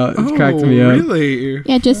freaking out. It cracks me up. Really?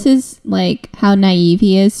 Yeah, just his like how naive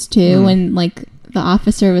he is too. Mm. When like the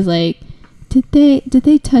officer was like, "Did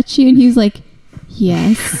they touch you?" And he was like,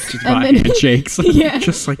 "Yes." Just And by then- handshakes. Yeah.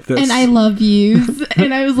 Just like this. And I love yous.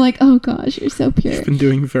 And I was like, "Oh gosh, you're so pure." You've been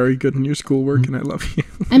doing very good in your schoolwork, and I love you.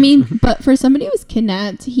 I mean, but for somebody who was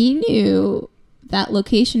kidnapped, he knew that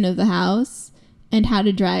location of the house and how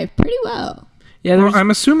to drive pretty well. Yeah, Well, there's. I'm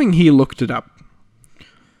assuming he looked it up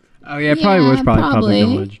Oh yeah, it probably was Yeah, probably public probably.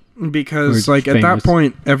 knowledge. because, Or like, at that famous.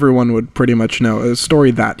 point, everyone would pretty much know a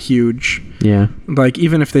story that huge. Yeah. Like,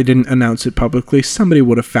 even if they didn't announce it publicly, somebody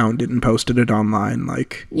would have found it and posted it online.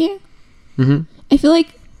 Like, Yeah. Mm-hmm. I feel like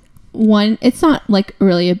it's not like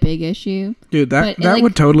really a big issue. dude, that But, that like-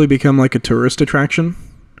 would totally become like a tourist attraction.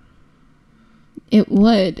 It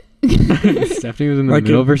would. Stephanie was in the Like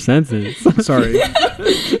middle it- of her sentence. Sorry.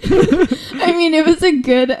 I mean, it was a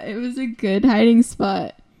good hiding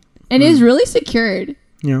spot. And it was really secured.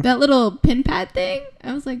 Yeah. That little pin pad thing,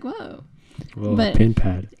 I was like, whoa. Whoa, But- pin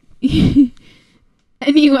pad.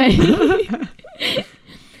 Anyway,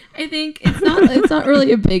 I think it's not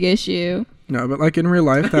really a big issue. No, but like in real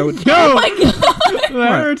life, that would. Oh my god!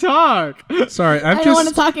 Let her talk. Sorry, I don't want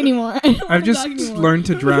to talk anymore. I've just learned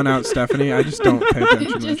to drown out Stephanie. I just don't pay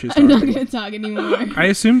attention when she's I'm not talking. gonna talk anymore. I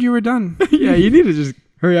assumed you were done. Yeah, you need to just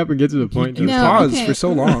hurry up and get to the point. You No, paused okay. for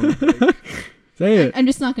so long. Say it. I'm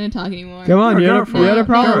just not gonna talk anymore. Come on, No, you go had for you it. had a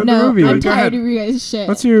problem with the no, movie. I'm Go tired ahead. of you guys' shit.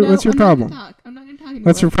 What's your No, problem? I'm not gonna talk anymore.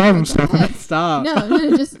 What's your problem, Go ahead. Stephanie? Stop.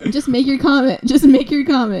 No, just make your comment. Just make your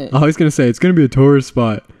comment. I was gonna say it's gonna be a tourist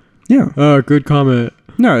spot. Yeah. Oh, good comment.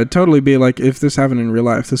 No, it'd totally be like if this happened in real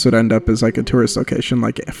life, this would end up as like a tourist location,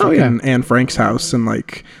 like fucking yeah. Anne Frank's house and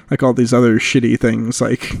like all these other shitty things,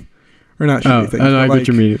 like or not shitty Oh, things. I know but, I like, get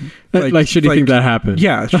your meaning. Like, like- shitty like- things that happen.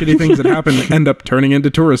 Yeah, shitty things that happen end up turning into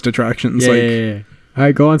tourist attractions. Yeah, like, yeah, yeah. All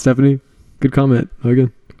right, go on, Stephanie. Good comment.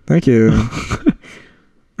 Logan. Thank you.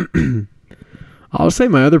 I'll say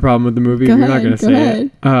my other problem with the movie. Go If you're not ahead, going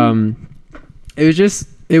to go say it.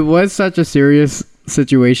 It was such a serious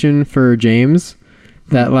situation for James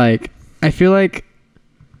that like I feel like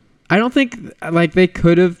I don't think like they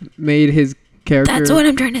could have made his character That's what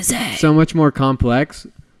I'm trying to say. so much more complex.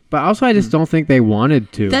 But also, I just don't think they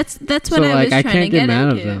wanted to. That's what so I was like I trying can't to get get mad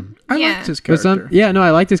into. at them. I Yeah. liked his But character. I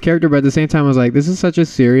liked his character, but at the same time, I was like, this is such a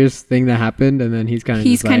serious thing that happened, and then he's kind of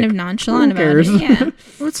He's just kind like, of nonchalant who about cares? it. Yeah.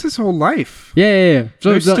 What's his whole life? yeah.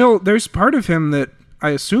 So There's part of him that I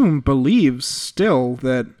assume believes still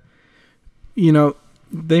that,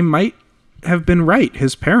 they might have been right,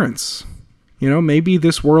 his parents. Maybe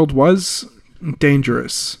this world was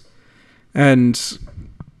dangerous. And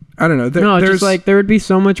I don't know. it's just like there would be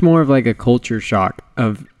so much more of like a culture shock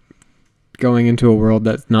of going into a world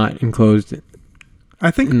that's not enclosed.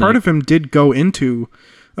 I think part of him did go into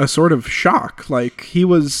a sort of shock. Like he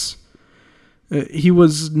was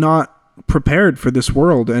not prepared for this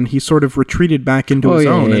world, and he sort of retreated back into his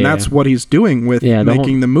own, and that's what he's doing with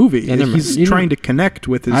making the movie. He's trying to connect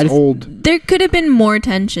with his old. There could have been more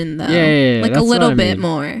tension though. Yeah, like a that's little what I bit mean.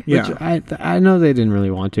 more. Yeah, Which I know they didn't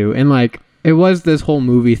really want to, and like it was this whole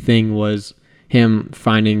movie thing was him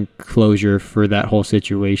finding closure for that whole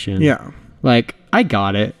situation. yeah. Like I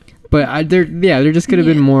got it, but there just could have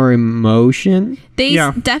been more emotion. They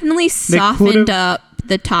Yeah. definitely softened up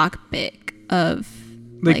the topic of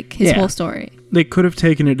like his whole story. They could have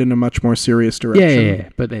taken it in a much more serious direction. Yeah,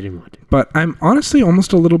 but they didn't want to. But I'm honestly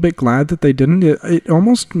almost a little bit glad that they didn't. It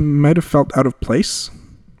almost might have felt out of place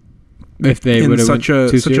If they in would have such too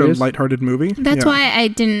a serious. lighthearted movie. That's Yeah. why I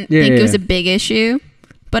didn't Yeah, think it was yeah. a big issue.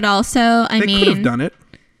 But also, They could have done it.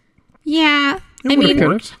 yeah. It I would've mean,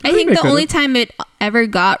 worked. I think they the only time it ever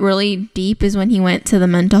got really deep is when he went to the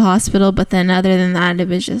mental hospital. But then, other than that, it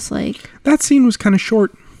was just like That scene was kind of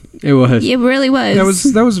short. It was. it really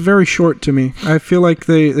was. That was very short to me. I feel like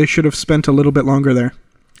they should have spent a little bit longer there.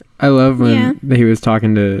 I love when he was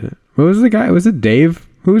talking to what was the guy? Was it Dave?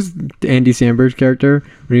 Who's Andy Samberg's character?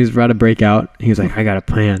 When he was about to break out, he was like, "I got a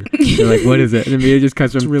plan." They're like, "What is it?" And immediately just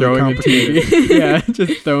cuts him really throwing a TV. Yeah,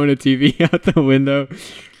 just throwing a TV out the window.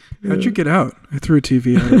 How'd you get out? I threw a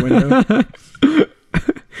TV out the window.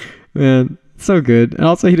 Man, so good. And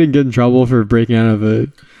also, he didn't get in trouble for breaking out of a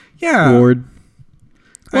Yeah. ward.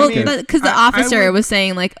 Well, I mean, because the I officer would- was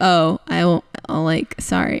saying like, "Oh, I'll like,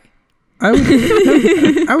 sorry."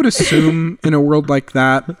 I would assume in a world like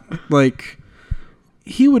that, like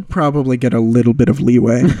he would probably get a little bit of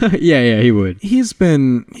leeway. yeah, he would. He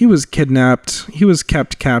was kidnapped, he was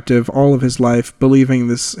kept captive all of his life, believing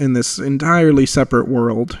in this entirely separate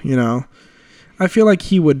world, I feel like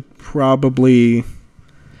he would probably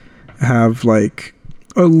have like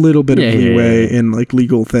a little bit of leeway in like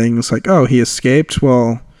legal things, like, oh, he escaped,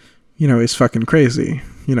 well, he's fucking crazy.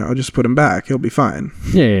 Just put him back. He'll be fine.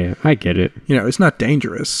 Yeah, I get it. It's not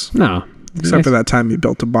dangerous. No. Except for that time he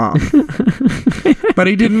built a bomb. But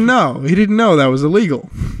he didn't know. He didn't know that was illegal.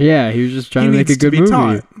 Yeah, he was just trying He to make a needs to good be movie.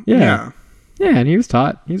 taught. Yeah, and he was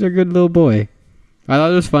taught. He's a good little boy. I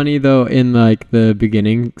thought it was funny though in like the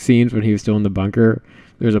beginning scenes when he was still in the bunker.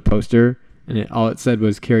 There's a poster and all it said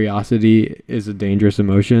was "Curiosity is a dangerous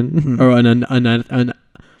emotion" or an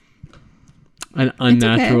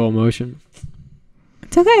unnatural emotion.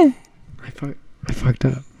 It's okay. I fucked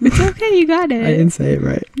up. It's okay. You got it. I didn't say it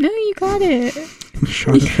right. No, you got it.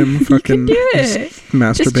 Shot of him fucking You can do it.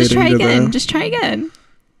 masturbating Just try to again. the... Just try again.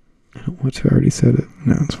 I don't want to. I already said it.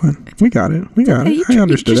 No, it's fine. We got it. We got Okay, it. I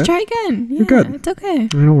understood just it. try again. Yeah, You're good. It's okay. I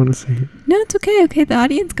don't want to say it. No, it's okay. Okay, the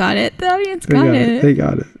audience got it. The audience They got got it. it. They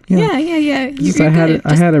got it. Yeah. You, Just, you're I had good. it.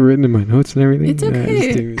 I had it written in my notes and everything. It's and I just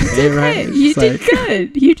okay. didn't It's say it right. okay. It's You just did like,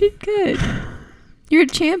 good. You did good. You're a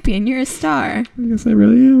champion. You're a star. I guess I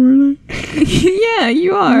really am, aren't I? Yeah,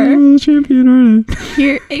 you I'm are. a little champion, aren't I?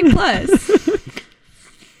 You're A+.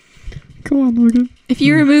 Come on, Logan. If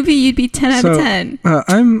you were a movie, you'd be 10 out of 10.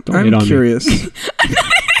 I'm hate on me. curious.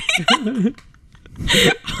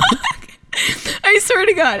 I swear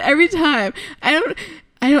to God, every time I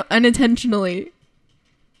don't unintentionally.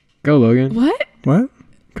 Go, Logan. What? What?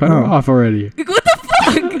 Cut her off already. What the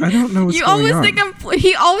fuck? I don't know what's You going always on. think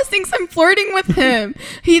he always thinks I'm flirting with him.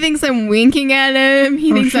 He thinks I'm winking at him.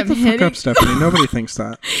 He thinks shut I'm the fuck hitting. up, Stephanie. Nobody thinks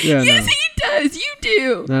that. Yeah, Yes, he does. You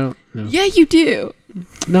do. no. Yeah, you do.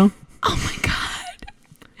 No. Oh my God.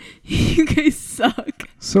 You guys suck.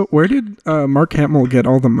 So where did Mark Hamill get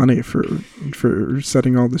all the money for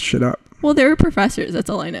setting all this shit up? Well, they were professors. That's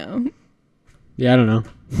all I know. Yeah, I don't know.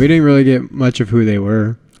 We didn't really get much of who they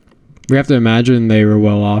were. We have to imagine they were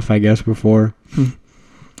well off, I guess, before.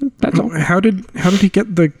 That's all. How did he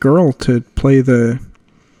get the girl to play the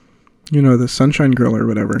You know, the Sunshine Grill or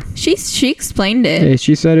whatever. She explained it. Hey,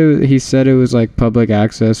 she said it. He said it was like public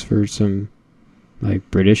access for some like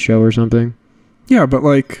British show or something. Yeah, but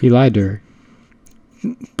like, He lied to her.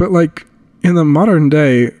 in the modern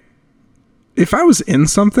day, if I was in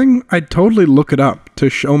something, I'd totally look it up to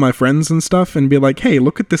show my friends and stuff and be like, hey,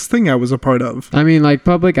 look at this thing I was a part of. I mean, like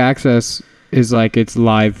public access is like it's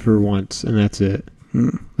live for once and that's it.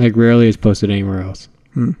 Like rarely is posted anywhere else.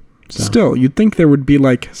 So. Still, you'd think there would be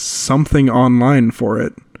like something online for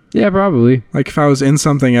it. Yeah, probably. Like if I was in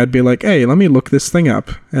something, I'd be like, hey, let me look this thing up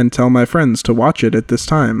and tell my friends to watch it at this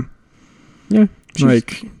time. Yeah. She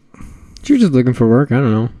was just looking for work. I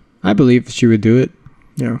don't know. I believe she would do it.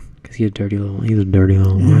 Yeah. Because he's a dirty little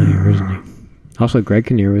liar, isn't he? Also, Greg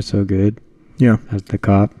Kinnear was so good. Yeah. As the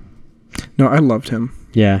cop. No, I loved him.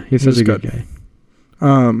 Yeah, he's such a good guy.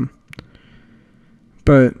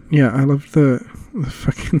 But yeah, I loved the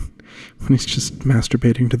fucking when he's just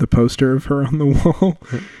masturbating to the poster of her on the wall,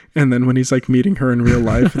 and then when he's like meeting her in real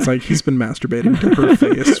life, it's like he's been masturbating to her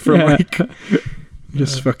face for like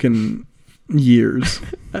just fucking years.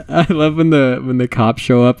 I love when the cops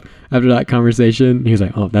show up after that conversation. He's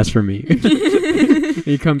like, "Oh, that's for me."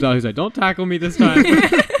 He comes out. He's like, "Don't tackle me this time."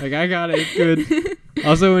 Like, I got it. It's good.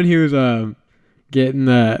 Also, when he was getting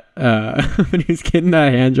that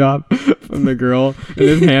hand job from the girl and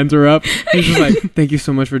his hands are up, he's just like, "Thank you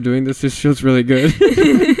so much for doing this. This feels really good."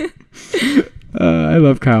 I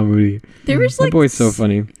love Kyle Moody. There was that like boy's so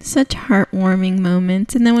funny. Such heartwarming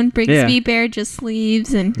moments, and then when Brigsby Bear just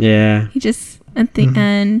leaves and he just at the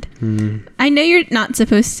end. I know you're not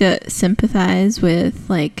supposed to sympathize with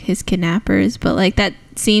like his kidnappers, but like that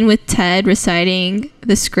scene with Ted reciting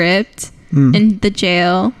the script in the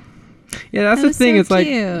jail. Yeah, that's the thing. So it's like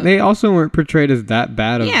they also weren't portrayed as that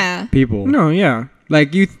bad of people. No, yeah.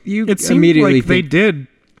 Like you it seemed immediately like they did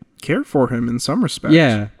care for him in some respects.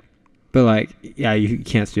 Yeah. But like, yeah, you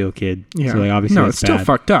can't steal a kid. Yeah. So like obviously no, it's still bad.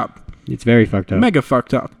 fucked up. It's very fucked up. Mega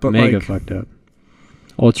fucked up. But mega like, fucked up.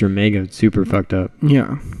 Ultra mega super fucked up.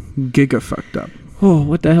 Yeah. Giga fucked up. Oh,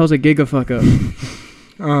 what the hell's a giga fuck up?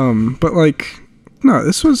 But like, no,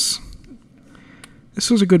 this was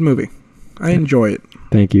a good movie. I enjoy it.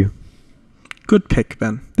 Thank you. Good pick,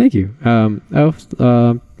 Ben. Thank you. I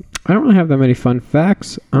don't really have that many fun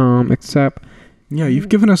facts, except yeah, you've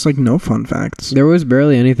given us like no fun facts. There was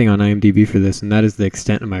barely anything on IMDb for this, and that is the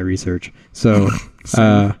extent of my research. So,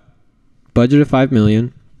 budget of $5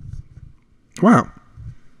 million. Wow.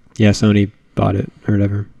 Yeah, Sony bought it or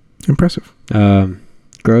whatever. Impressive.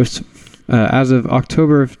 Gross. As of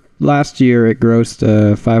October of last year, it grossed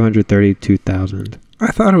 $532,000. I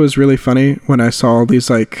thought it was really funny when I saw all these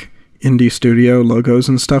like indie studio logos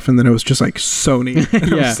and stuff, and then it was just like Sony.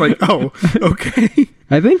 And I was like, oh, okay.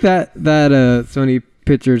 I think that Sony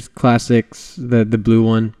Pictures Classics, the blue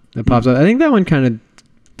one that pops up, I think that one kind of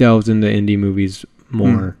delves into indie movies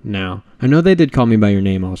more now. I know they did Call Me By Your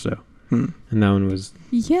Name also. And that one was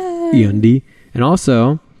indie. And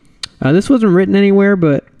also, this wasn't written anywhere,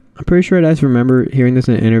 but I'm pretty sure I just remember hearing this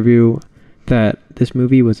in an interview that this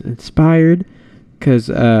movie was inspired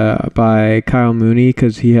by Kyle Mooney,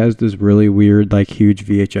 because he has this really weird, like, huge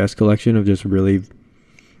VHS collection of just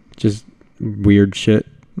weird shit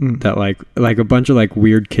that like a bunch of like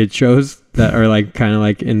weird kid shows that are like kind of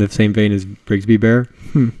like in the same vein as Brigsby Bear,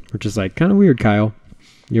 which is like kind of weird. Kyle,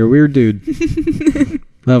 you're a weird dude.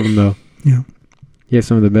 Love him though. Yeah, he has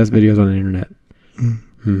some of the best videos on the internet.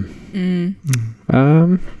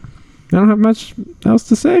 I don't have much else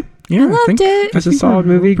to say. Yeah, I loved it. It's a solid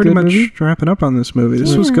movie. Pretty much movie. wrapping up on this movie.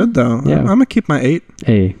 This was good though. Yeah. I'm gonna keep my 8.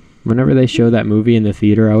 Hey, whenever they show that movie in the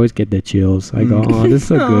theater, I always get the chills. I go, oh, this is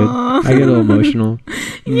so good. I get a little emotional.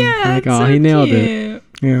 Yeah, like, it's oh, so he nailed cute. it.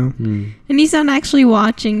 Yeah. And he's not actually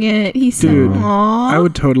watching it. He's Dude, aw. I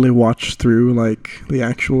would totally watch through like the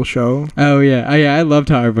actual show. Oh yeah, I loved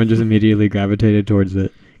how everyone just immediately gravitated towards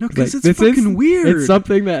it. No, because like, it's fucking weird. It's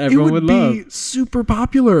something that everyone would love. It would be super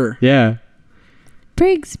popular. Yeah.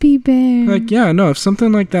 Brigsby Bear. Like, yeah, no, if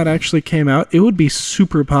something like that actually came out, it would be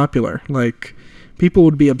super popular. Like, people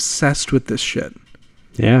would be obsessed with this shit.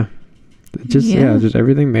 Yeah. Just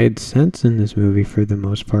everything made sense in this movie for the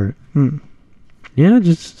most part. Yeah,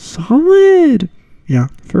 just solid. Yeah.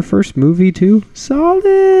 For first movie too,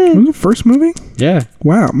 solid. Was it first movie? Yeah.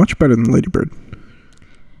 Wow, much better than Lady Bird.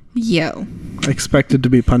 Yo. I expected to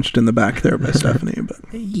be punched in the back there by Stephanie, but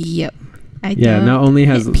Yep. Not only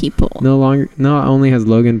has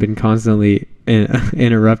Logan been constantly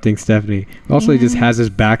interrupting Stephanie, also he just has his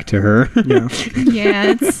back to her. Yeah.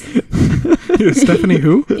 Yeah, it's Stephanie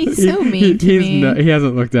who? He's so mean to me. He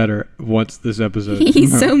hasn't looked at her once this episode.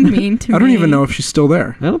 He's so mean to me. I don't even know if she's still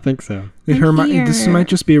there. I don't think so. This might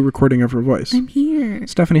just be a recording of her voice. I'm here.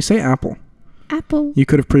 Stephanie, say apple. Apple. You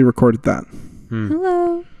could have pre-recorded that.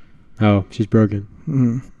 Hello. Oh, she's broken.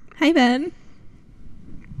 Hi, Ben.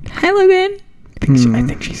 Hi, Logan. I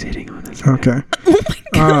think she's hitting on this. Okay.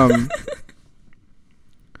 Oh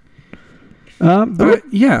my god.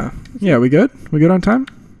 Yeah, we good? We good on time?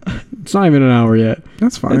 It's not even an hour yet.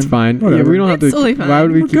 That's fine. It's fine. Whatever. Yeah, we don't have It's to. totally fine. Why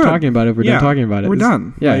would we We're keep good. talking about it if we're done talking about it? We're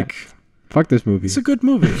done. Yeah. Like, fuck this movie. it's a good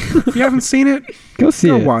movie. If you haven't seen it, Go see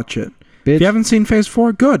go it. watch it. Bitch. If you haven't seen Phase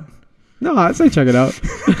 4, good. No, I'd say check it out.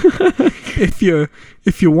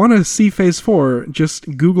 If you want to see Phase 4,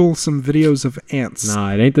 just Google some videos of ants.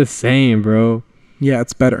 Nah, it ain't the same, bro. Yeah,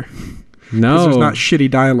 it's better. No. 'Cause there's not shitty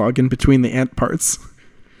dialogue in between the ant parts.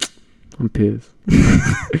 I'm pissed.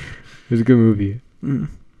 It was a good movie.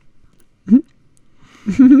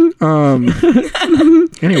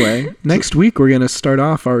 Anyway, next week we're gonna start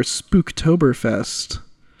off our Spooktoberfest,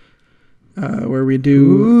 where we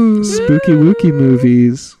do spooky wookie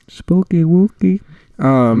movies. Spooky wookie.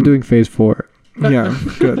 I'm doing Phase 4. Yeah,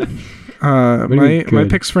 good. do you mean My good?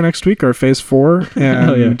 picks for next week are Phase 4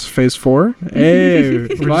 Hell yeah. and Phase 4. Hey, We're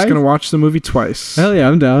just gonna watch the movie twice. Hell yeah,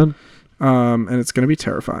 I'm down. And it's gonna be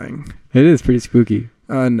terrifying. It is pretty spooky.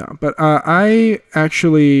 No, but I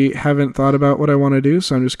actually haven't thought about what I want to do,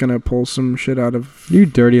 so I'm just gonna pull some shit out of. You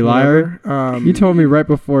dirty liar. whatever. You told me right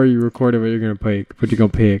before you recorded what you're gonna pick. What you gonna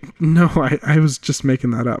pick? No, I was just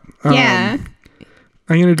making that up. Yeah.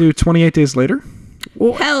 I'm gonna do 28 Days Later.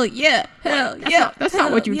 Hell yeah. Hell yeah. That's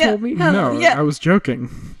not what you told me. Hell No, yeah. I was joking.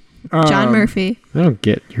 John Murphy. I don't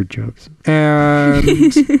get your jokes. And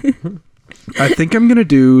I think I'm gonna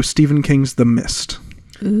do Stephen King's The Mist.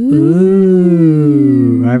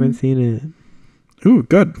 Ooh, I haven't seen it. Ooh,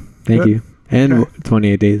 good. Thank Good. you. And Okay.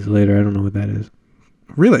 28 Days Later. I don't know what that is.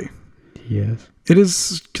 Really? Yes. It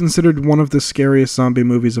is considered one of the scariest zombie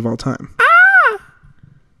movies of all time.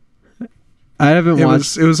 I haven't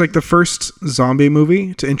watched. It was like the first zombie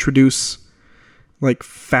movie to introduce like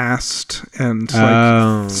fast and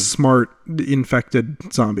like smart infected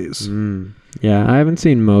zombies. Yeah, I haven't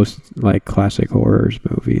seen most like classic horrors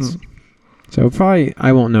movies. So probably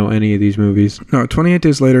I won't know any of these movies. No, 28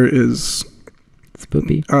 Days Later is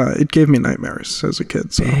Spooky. it gave me nightmares as a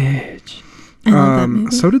kid. So. Bitch. I love that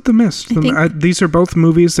movie. So did The Mist. I think- These are both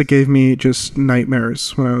movies that gave me just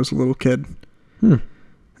nightmares when I was a little kid.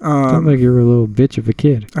 Sounds like you were a little bitch of a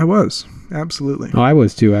kid. I was, absolutely. Oh, I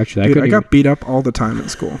was too, actually. Dude, I couldn't got beat up all the time at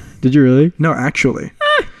school. Did you really? No, actually.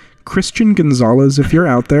 Christian Gonzalez, if you're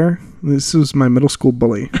out there, this was my middle school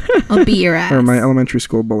bully. I'll beat your ass. Or my elementary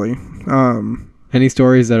school bully. Any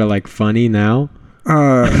stories that are like funny now?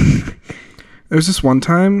 There was this one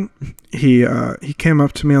time he came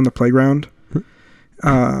up to me on the playground,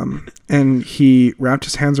 and he wrapped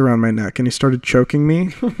his hands around my neck and he started choking me.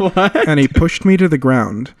 What? And he pushed me to the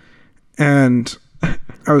ground, and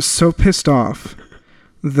I was so pissed off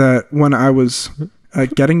that when I was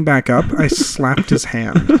getting back up, I slapped his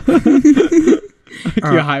hand.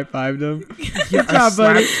 You high-fived him? Yeah, job,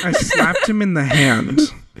 buddy. I slapped him in the hand.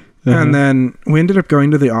 And then we ended up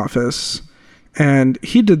going to the office, and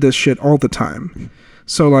he did this shit all the time.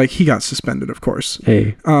 So, like, he got suspended, of course.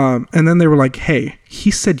 Hey. And then they were like, hey,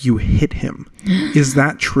 he said you hit him. Is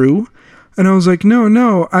that true? And I was like,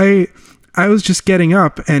 no, I was just getting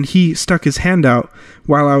up, and he stuck his hand out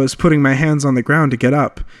while I was putting my hands on the ground to get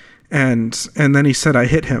up. And then he said I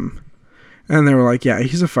hit him. And they were like, yeah,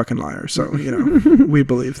 he's a fucking liar. So, you know, we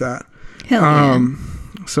believe that. Hell yeah.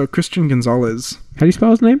 So Christian Gonzalez. How do you spell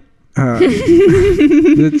his name?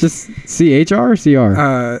 Is it just C-H-R or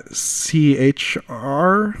C-R?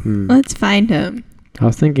 C-H-R. Let's find him. I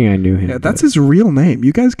was thinking I knew him. Yeah, that's his real name.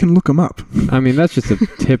 You guys can look him up. I mean, that's just a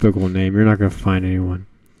typical name. You're not going to find anyone.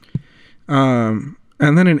 And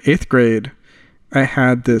then in 8th grade, I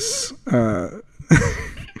had this...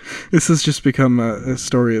 this has just become a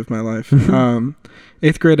story of my life.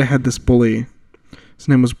 8th grade, I had this bully. His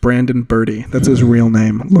name was Brandon Birdie. That's his real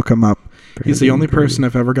name. Look him up. He's the only person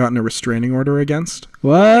I've ever gotten a restraining order against.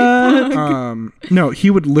 What? No, he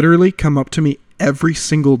would literally come up to me every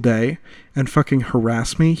single day and fucking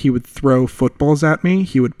harass me. He would throw footballs at me.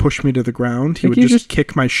 He would push me to the ground. He would just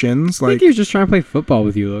kick my shins. I think he was just trying to play football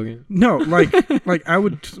with you, Logan. No, like I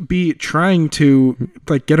would be trying to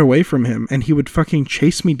like get away from him, and he would fucking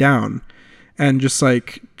chase me down and just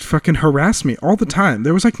like fucking harass me all the time.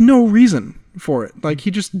 There was like no reason for it. Like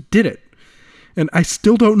he just did it. And I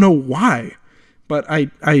still don't know why. But I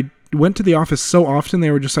went to the office so often, they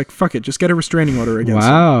were just like, fuck it, just get a restraining order against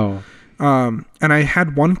him. Wow. And I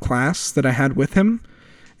had one class that I had with him,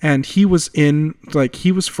 and he was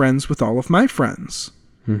friends with all of my friends.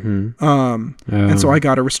 Mm-hmm. And so I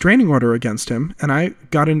got a restraining order against him, and I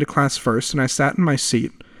got into class first, and I sat in my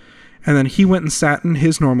seat. And then he went and sat in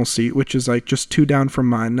his normal seat, which is like just 2 down from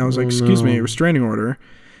mine. And I was like, excuse me, restraining order.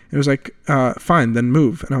 It was like, fine, then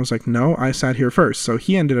move. And I was like, no, I sat here first. So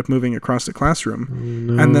he ended up moving across the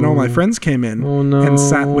classroom. And then all my friends came in and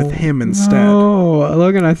sat with him instead. Oh,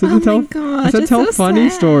 Logan, I said to tell funny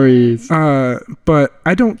stories. But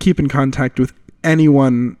I don't keep in contact with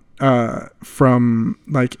anyone from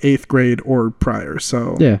like 8th grade or prior.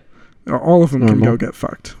 So yeah, all of them can go get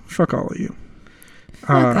fucked. Fuck all of you.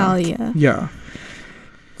 Fuck all you. Yeah.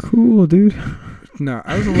 Cool, dude. No,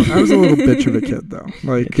 I was a little bitch of a kid though.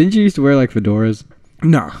 Like, didn't you used to wear like fedoras?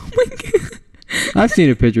 No. I've seen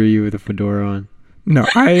a picture of you with a fedora on. No,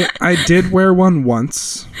 I did wear one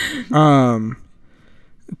once. Do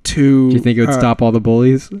you think it would stop all the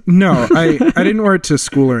bullies? No, I didn't wear it to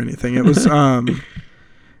school or anything. It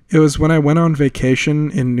was when I went on vacation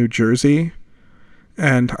in New Jersey,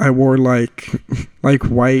 and I wore like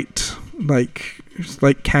white like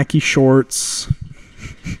khaki shorts,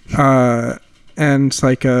 and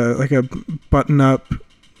like a button up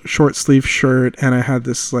short sleeve shirt, and I had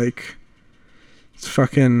this like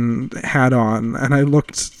fucking hat on, and I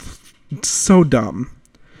looked so dumb.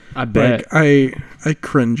 I bet. Like, I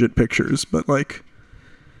cringe at pictures, but like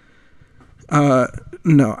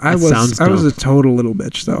no, I was a total little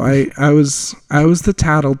bitch though. I was the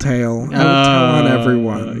tattletale. I would tell on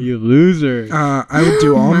everyone. You loser. I would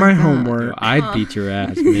do all my homework. I'd beat your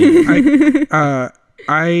ass, man.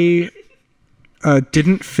 I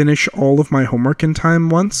didn't finish all of my homework in time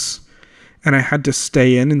once, and I had to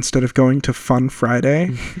stay in instead of going to Fun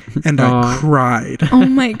Friday, and I cried. Oh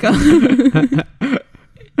my god.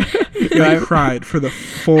 I cried for the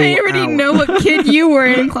full I already know what kid you were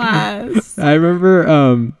in class. I remember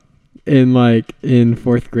in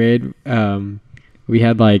 4th grade, we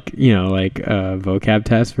had like a vocab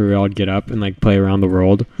test where we all get up and like play around the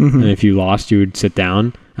world. Mm-hmm. And if you lost, you would sit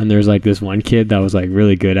down. And there's like this one kid that was like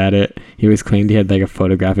really good at it. He always claimed he had like a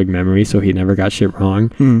photographic memory, so he never got shit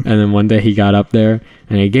wrong. And then one day he got up there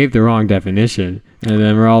and he gave the wrong definition. And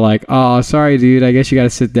then we're all like, oh, sorry, dude, I guess you got to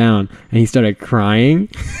sit down. And he started crying.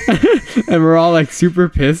 And we're all like super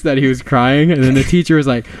pissed that he was crying. And then the teacher was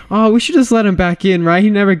like, oh, we should just let him back in, right?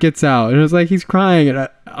 He never gets out. And it was like, he's crying. And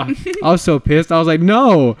I was so pissed. I was like,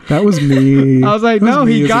 no. That was me. I was like, no,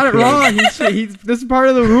 he got it wrong. This is part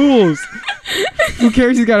of the rules. Who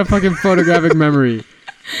cares? He's got a fucking photographic memory.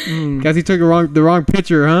 Guess he took the wrong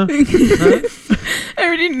picture, huh? I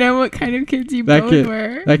already know what kind of kids you both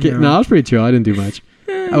were. That kid, no, I was pretty chill. I didn't do much.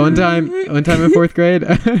 One time in 4th grade,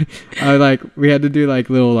 we had to do like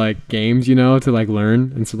little like games, to like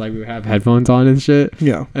learn, and so like we would have headphones on and shit.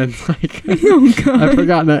 Yeah. And like, oh god, I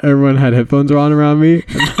forgot that everyone had headphones on around me.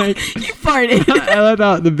 And, like, you farted. I let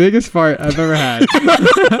out the biggest fart I've ever had.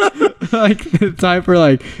 Like the time where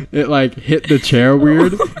like it like hit the chair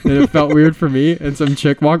weird, and it felt weird for me. And some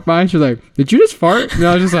chick walked by, and she was like, "Did you just fart?" And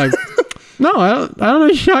I was just like, "No, I don't know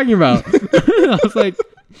what you're talking about." I was like,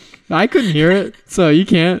 I couldn't hear it, so you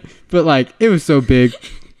can't. But like, it was so big,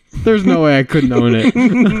 there's no way I couldn't own it.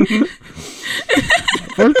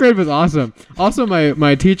 4th grade was awesome. Also,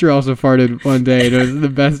 my teacher also farted one day. It was the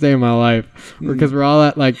best day of my life because we're all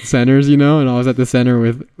at like centers, and I was at the center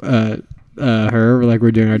with her.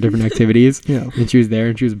 We're doing our different activities. Yeah. And she was there,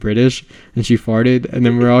 and she was British, and she farted, and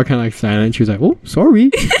then we were all kind of like silent. She was like, "Oh, sorry."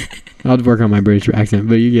 I'll work on my British accent,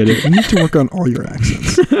 but you get it. You need to work on all your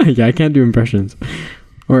accents. Yeah, I can't do impressions.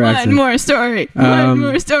 One more story.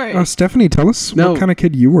 Oh, Stephanie, tell us what kind of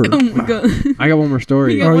kid you were. Oh my god. I got one more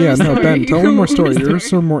story. Ben, tell one more story.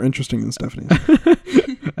 Yours are more interesting than Stephanie's.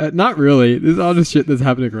 Not really. This is all just shit that's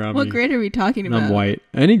happening around me. What grade are we talking about? I'm white.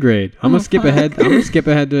 Any grade. I'm gonna skip ahead. I'm gonna skip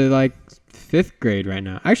ahead to like 5th grade right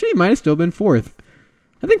now. Actually, it might have still been 4th.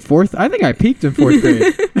 I think 4th. I think I peaked in 4th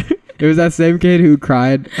grade. It was that same kid who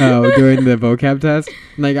cried during the vocab test.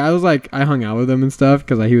 Like I hung out with him and stuff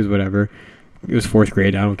because he was whatever. It was 4th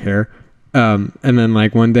grade. I don't care. And then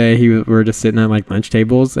like one day we were just sitting at like lunch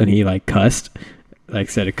tables, and he like cussed,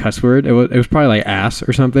 like said a cuss word. It was probably like ass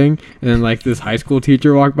or something. And then like this high school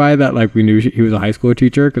teacher walked by that like we knew he was a high school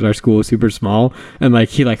teacher because our school was super small. And like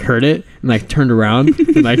he like heard it and like turned around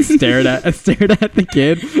and like stared at the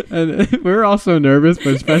kid. And we were all so nervous,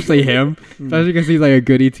 but especially him, especially because he's like a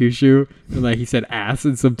goody two shoe. And like he said ass,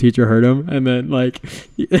 and some teacher heard him. And then like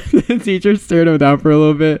the teacher stared him down for a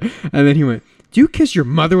little bit, and then he went, "Do you kiss your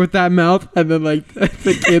mother with that mouth?" And then like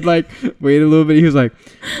the kid like waited a little bit. He was like,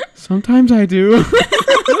 "Sometimes I do."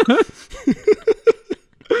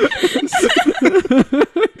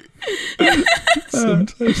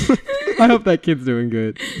 Sometimes. I hope that kid's doing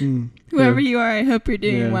good. Whoever you are, I hope you're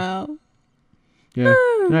doing well. Yeah.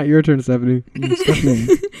 All right, your turn, Stephanie.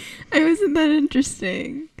 I wasn't that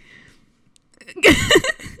interesting.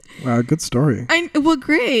 Wow, good story. Well,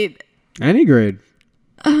 great. Any grade.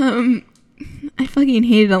 I fucking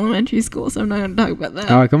hated elementary school, so I'm not going to talk about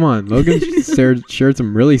that. Oh, come on. Logan shared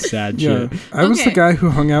some really sad shit. I was the guy who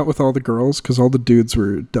hung out with all the girls because all the dudes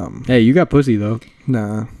were dumb. Hey, you got pussy, though.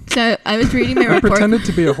 Nah. So I was reading my I report. pretended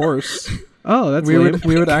to be a horse. Oh, that's we lame.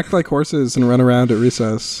 would act like horses and run around at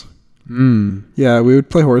recess. Mm. Yeah, we would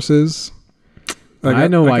play horses. I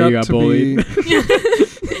know why you got bullied.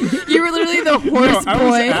 You were literally the horse boy. I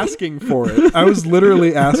was asking for it. I was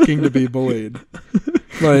literally asking to be bullied.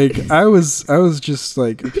 Like I was just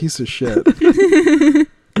like a piece of shit.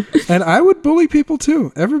 And I would bully people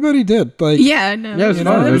too. Everybody did. Like yeah, no. Yeah, it was you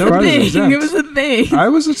fun. know, It was part of the it was a thing. I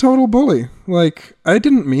was a total bully. Like I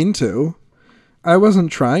didn't mean to. I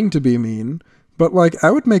wasn't trying to be mean. But like I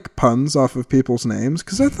would make puns off of people's names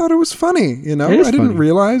because I thought it was funny, you know? I didn't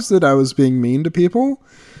realize that I was being mean to people.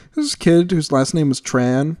 This kid whose last name was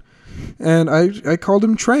Tran, and I called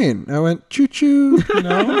him Train. I went choo choo, you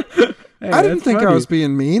know? Hey, I didn't think I was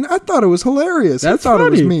being mean. I thought it was hilarious. I thought it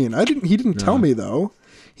was mean. He didn't tell me though.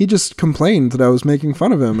 He just complained that I was making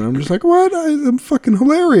fun of him, and I'm just like, what? I'm fucking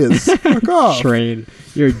hilarious. Fuck off. Train.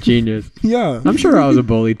 You're a genius. Yeah. I'm sure I was a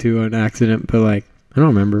bully too on accident, but like I don't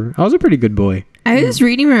remember. I was a pretty good boy. I was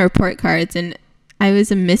reading my report cards and I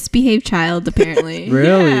was a misbehaved child, apparently.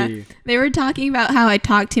 Really? Yeah. They were talking about how I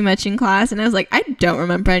talked too much in class, and I was like, I don't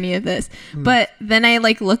remember any of this. But then I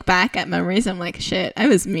like look back at memories. I'm like, shit, I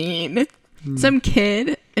was mean. Some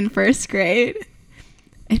kid in first grade.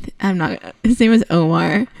 I'm not. His name was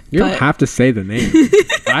Omar. You don't have to say the name.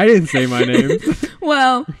 I didn't say my name.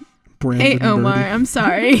 Well, Brandon hey Omar, Birdie. I'm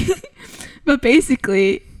sorry. But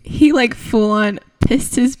basically, he like full on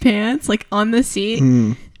pissed his pants like on the seat.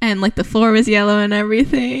 And like the floor was yellow and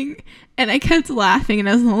everything, and I kept laughing, and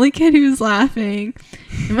I was the only kid who was laughing.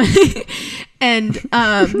 And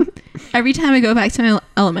every time I go back to my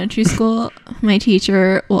elementary school, my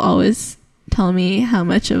teacher will always tell me how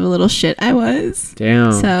much of a little shit I was.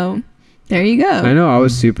 Damn. So there you go. I know I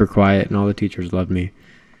was super quiet, and all the teachers loved me.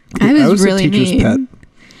 I was a really teacher's mean. pet.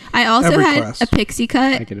 I also Every had class. a pixie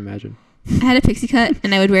cut. I can imagine. I had a pixie cut,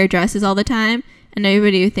 and I would wear dresses all the time, and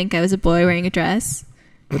everybody would think I was a boy wearing a dress.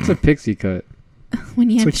 What's a pixie cut? When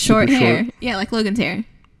you have like short super hair. short. Yeah, like Logan's hair.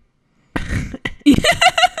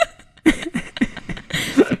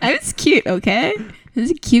 I was cute, okay? I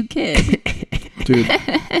was a cute kid. Dude.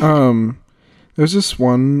 There's this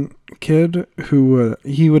one kid who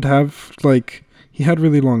he would have like he had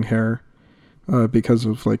really long hair because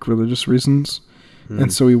of like religious reasons.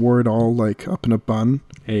 And so he wore it all like up in a bun.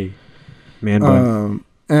 Hey, man bun.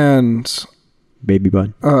 And Baby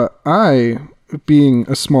bun. I, being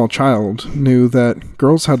a small child, knew that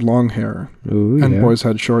girls had long hair Ooh, and yeah. boys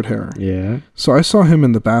had short hair. Yeah. So I saw him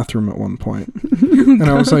in the bathroom at one point, and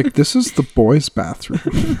I was like, "This is the boys' bathroom."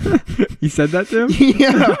 You said that to him?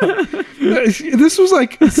 Yeah. This was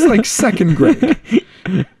like second grade.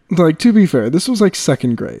 Like, to be fair, this was like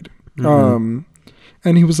second grade.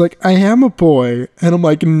 And he was like, "I am a boy," and I'm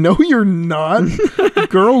like, "No, you're not.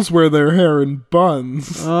 Girls wear their hair in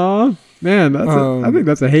buns." Oh man, I think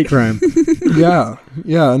that's a hate crime. Yeah.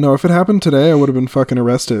 No, if it happened today, I would have been fucking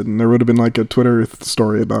arrested, and there would have been like a Twitter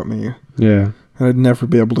story about me. Yeah. And I'd never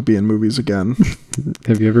be able to be in movies again.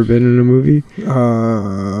 Have you ever been in a movie?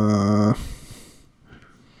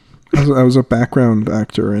 I was a background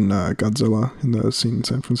actor in Godzilla in the scene in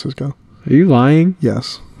San Francisco. Are you lying?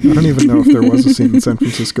 Yes. I don't even know if there was a scene in San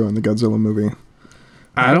Francisco in the Godzilla movie.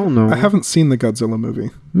 I don't know. I haven't seen the Godzilla movie.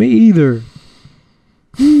 Me either.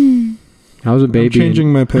 I was a baby. I'm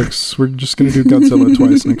changing my picks. We're just going to do Godzilla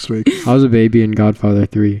twice next week. I was a baby in Godfather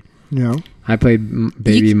 3. Yeah. I played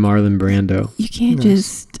baby Marlon Brando. You can't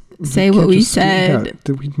Yes. just say what we said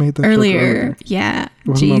we made that joke earlier. Yeah.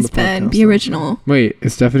 Wasn't on the Jeez, Ben. podcast, Be though. original. Wait,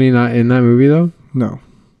 is Stephanie not in that movie though? No.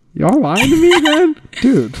 Y'all lying to me again?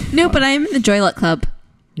 Dude. No, but I'm in the Joy-Luck Club.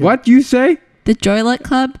 Yeah. What you say? The Joy-Luck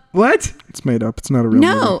Club? What? It's made up. It's not a real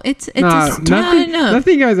movie. No, it's Nah, a nothing, no.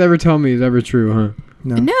 nothing you guys ever tell me is ever true, huh?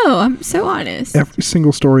 No. No, I'm so honest. Every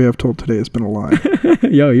single story I've told today has been a lie.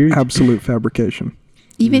 Yo, you're Absolute fabrication.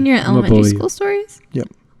 Even your I'm a elementary bully. school stories?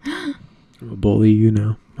 I'm a bully, you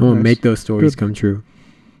know. I'm gonna Nice. make those stories Good. come true.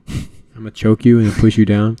 I'm gonna choke you and then push you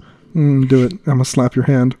down. Do it. I'm going to slap your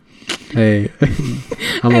hand. Hey,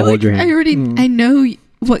 I'm gonna hold your I hand. already, I know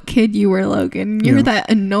what kid you were, Logan. You were Yeah. that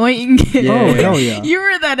annoying kid. Yeah. Oh, hell yeah. You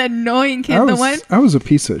were that annoying kid. I the one was a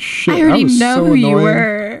piece of shit. I already was know so who you annoying.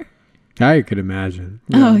 were. I could imagine.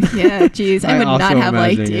 Oh yeah, jeez, I would not have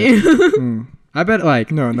liked you. I bet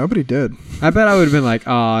like no, nobody did. I bet I would have been like,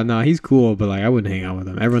 oh no, he's cool, but like I wouldn't hang out with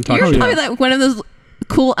him. Everyone talks. You're probably like one of those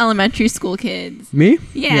cool elementary school kids. Me?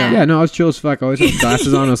 Yeah. Yeah. No, I was chill as fuck. I always had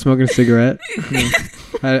glasses on. I was smoking a cigarette.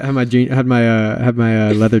 Had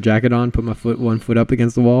my leather jacket on. Put my one foot up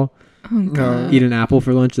against the wall. Oh god. Eat an apple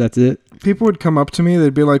for lunch. That's it. People would come up to me.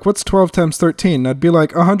 They'd be like, "What's 12 times 13?" I'd be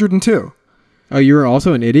like, 102. Oh, you were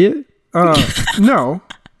also an idiot? No.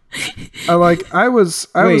 I was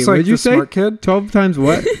Wait, like the say? smart kid. 12 times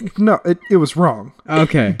what? No, it was wrong.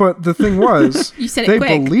 Okay. But the thing was, You said it they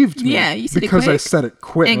quick. believed me. Yeah, you said it because I quick. said it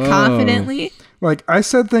quick. And confidently. Like, I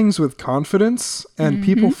said things with confidence, and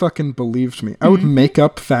people fucking believed me. I would Mm-hmm. make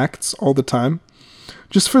up facts all the time,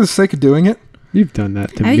 just for the sake of doing it. You've done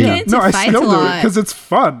that to I me. get into No, I fights still a do it lot. because it's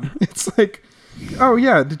fun. It's like, oh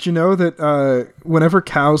yeah, did you know that whenever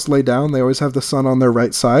cows lay down, they always have the sun on their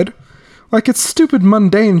right side? Like, it's stupid,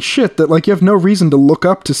 mundane shit that, like, you have no reason to look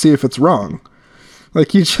up to see if it's wrong.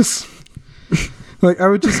 Like, you just... Like,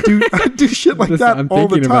 I'd do shit like that I'm all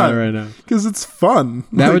the thinking about time. it right now. Because it's fun.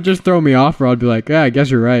 That Like, would just throw me off, or I'd be like, yeah, I guess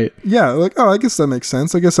you're right. yeah, like, oh, I guess that makes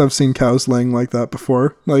sense. I guess I've seen cows laying like that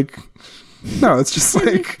before. Like, no, it's just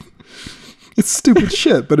like... It's stupid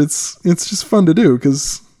shit, but it's just fun to do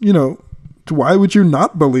because, you know, why would you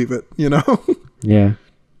not believe it, you know? Yeah.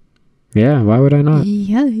 Yeah, why would I not?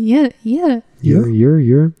 Yeah. You're.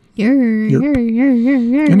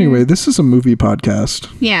 Anyway, this is a movie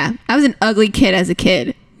podcast. Yeah. I was an ugly kid as a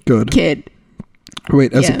kid. Good.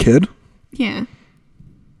 Wait, as Yeah. a kid? Yeah.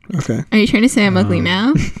 Okay. Are you trying to say I'm ugly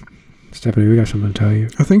now? Stephanie, we got something to tell you.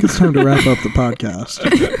 I think it's time to wrap up the podcast.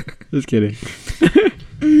 Just kidding.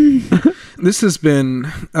 This has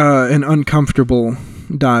been an uncomfortable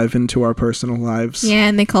dive into our personal lives. Yeah,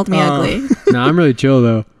 and they called me ugly. No, I'm really chill,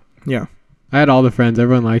 though. Yeah. I had all the friends.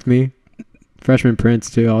 Everyone liked me. Freshman Prince,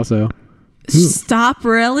 too, also. Stop,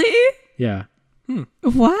 really? Yeah.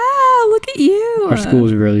 Wow, look at you. Our school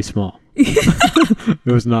was really small. It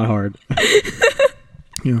was not hard.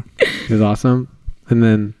 Yeah. It was awesome. And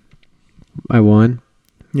then I won.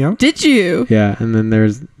 Yeah. Did you? Yeah. And then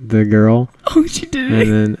there's the girl. Oh, she did And it.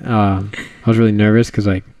 then I was really nervous because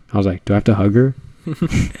I was like, do I have to hug her?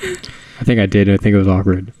 I think I did. I think it was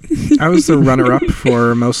awkward. I was the runner-up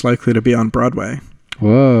for most likely to be on Broadway.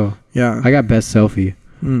 Whoa. Yeah. I got best selfie.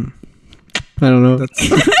 Mm. I don't know.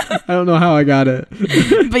 That's I don't know how I got it.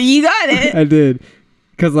 But you got it. I did.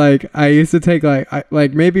 Because, like, I used to take,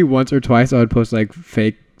 like maybe once or twice I would post, like,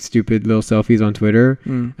 fake, stupid little selfies on Twitter.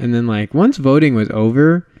 And then, like, once voting was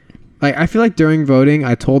over, like, I feel like during voting,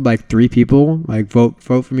 I told, like, 3 people, like, vote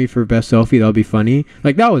for me for best selfie. That'll be funny.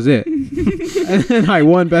 Like, that was it. And then I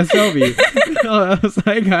won best selfie. I was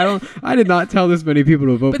like, I did not tell this many people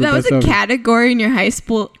to vote But for that was best a selfie. category in your high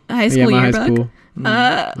school Yeah, my yearbook. high school.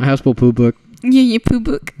 My high school poo book. Yeah, your poo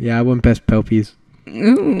book. Yeah, I won best pelpies.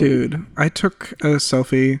 Ooh. Dude, I took a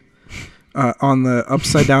selfie on the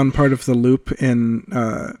upside down part of the loop in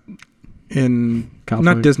California.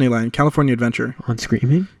 not Disneyland, California Adventure. On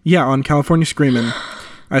Screaming? Yeah, on California Screamin'.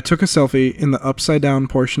 I took a selfie in the upside down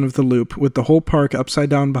portion of the loop with the whole park upside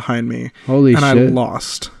down behind me, Holy and shit. I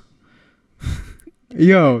lost.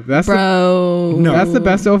 Yo, that's Bro. No. that's the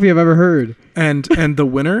best selfie I've ever heard. And the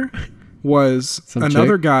winner was Some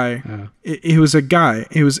another chick? guy. Oh. He was a guy.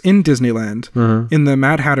 He was in Disneyland Uh-huh. in the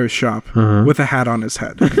Mad Hatter's shop Uh-huh. with a hat on his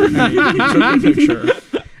head. And he took a picture,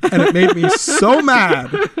 and it made me so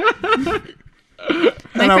mad. My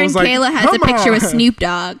And I friend was like, Kayla has a "Come picture with on." Snoop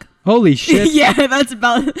Dogg. Holy shit. Yeah, that's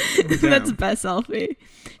about damn. that's best selfie.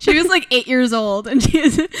 She was like 8 years old, and she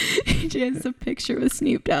has a picture with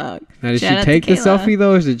Snoop Dogg. Now, did Shout out she to take the Kayla. selfie,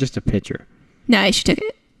 though, or is it just a picture? No, she took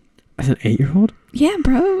it. As an 8-year-old? Yeah,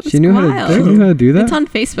 bro. It was She knew wild. how to do that? It's on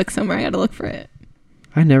Facebook somewhere. I gotta look for it.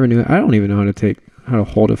 I never knew. I don't even know how to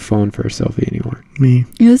hold a phone for a selfie anymore. Me.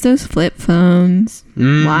 It was those flip phones.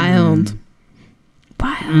 Wild.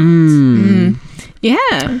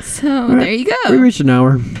 Yeah. So Right. there you go. We reached an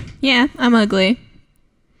hour. Yeah, I'm ugly.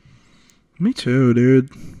 Me too, dude.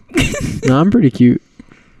 No, I'm pretty cute.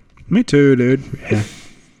 Me too, dude. Yeah.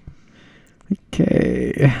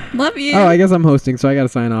 Okay. Love you. Oh, I guess I'm hosting, so I gotta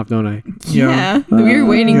sign off, don't I? Yeah. We were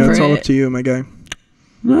waiting Yeah, for it's all up it. to you, my guy.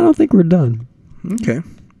 No, I don't think we're done. Okay.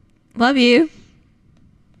 Love you.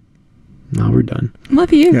 No, we're done.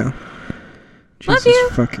 Love you. Yeah. Love Jesus you.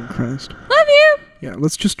 fucking Christ. Love you. Yeah,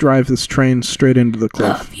 let's just drive this train straight into the cliff.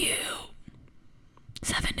 Love you.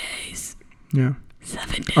 7 days. Yeah.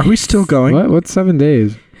 7 days. Are we still going? What? What's 7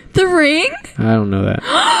 days? The Ring? I don't know that.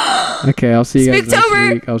 Okay, I'll see you guys next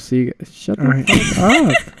week. I'll see you. Shut the fuck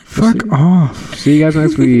up. Fuck off. See you guys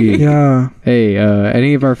next week. Yeah. Hey,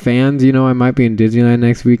 any of our fans, I might be in Disneyland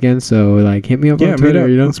next weekend, so like hit me up on Twitter.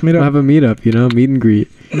 Let's meet up. We'll have a meetup, meet and greet.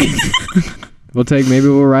 Maybe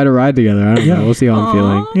we'll ride a ride together. I don't know. We'll see how I'm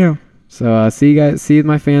feeling. Yeah. So see you guys. See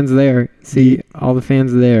my fans there. See all the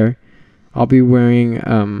fans there. I'll be wearing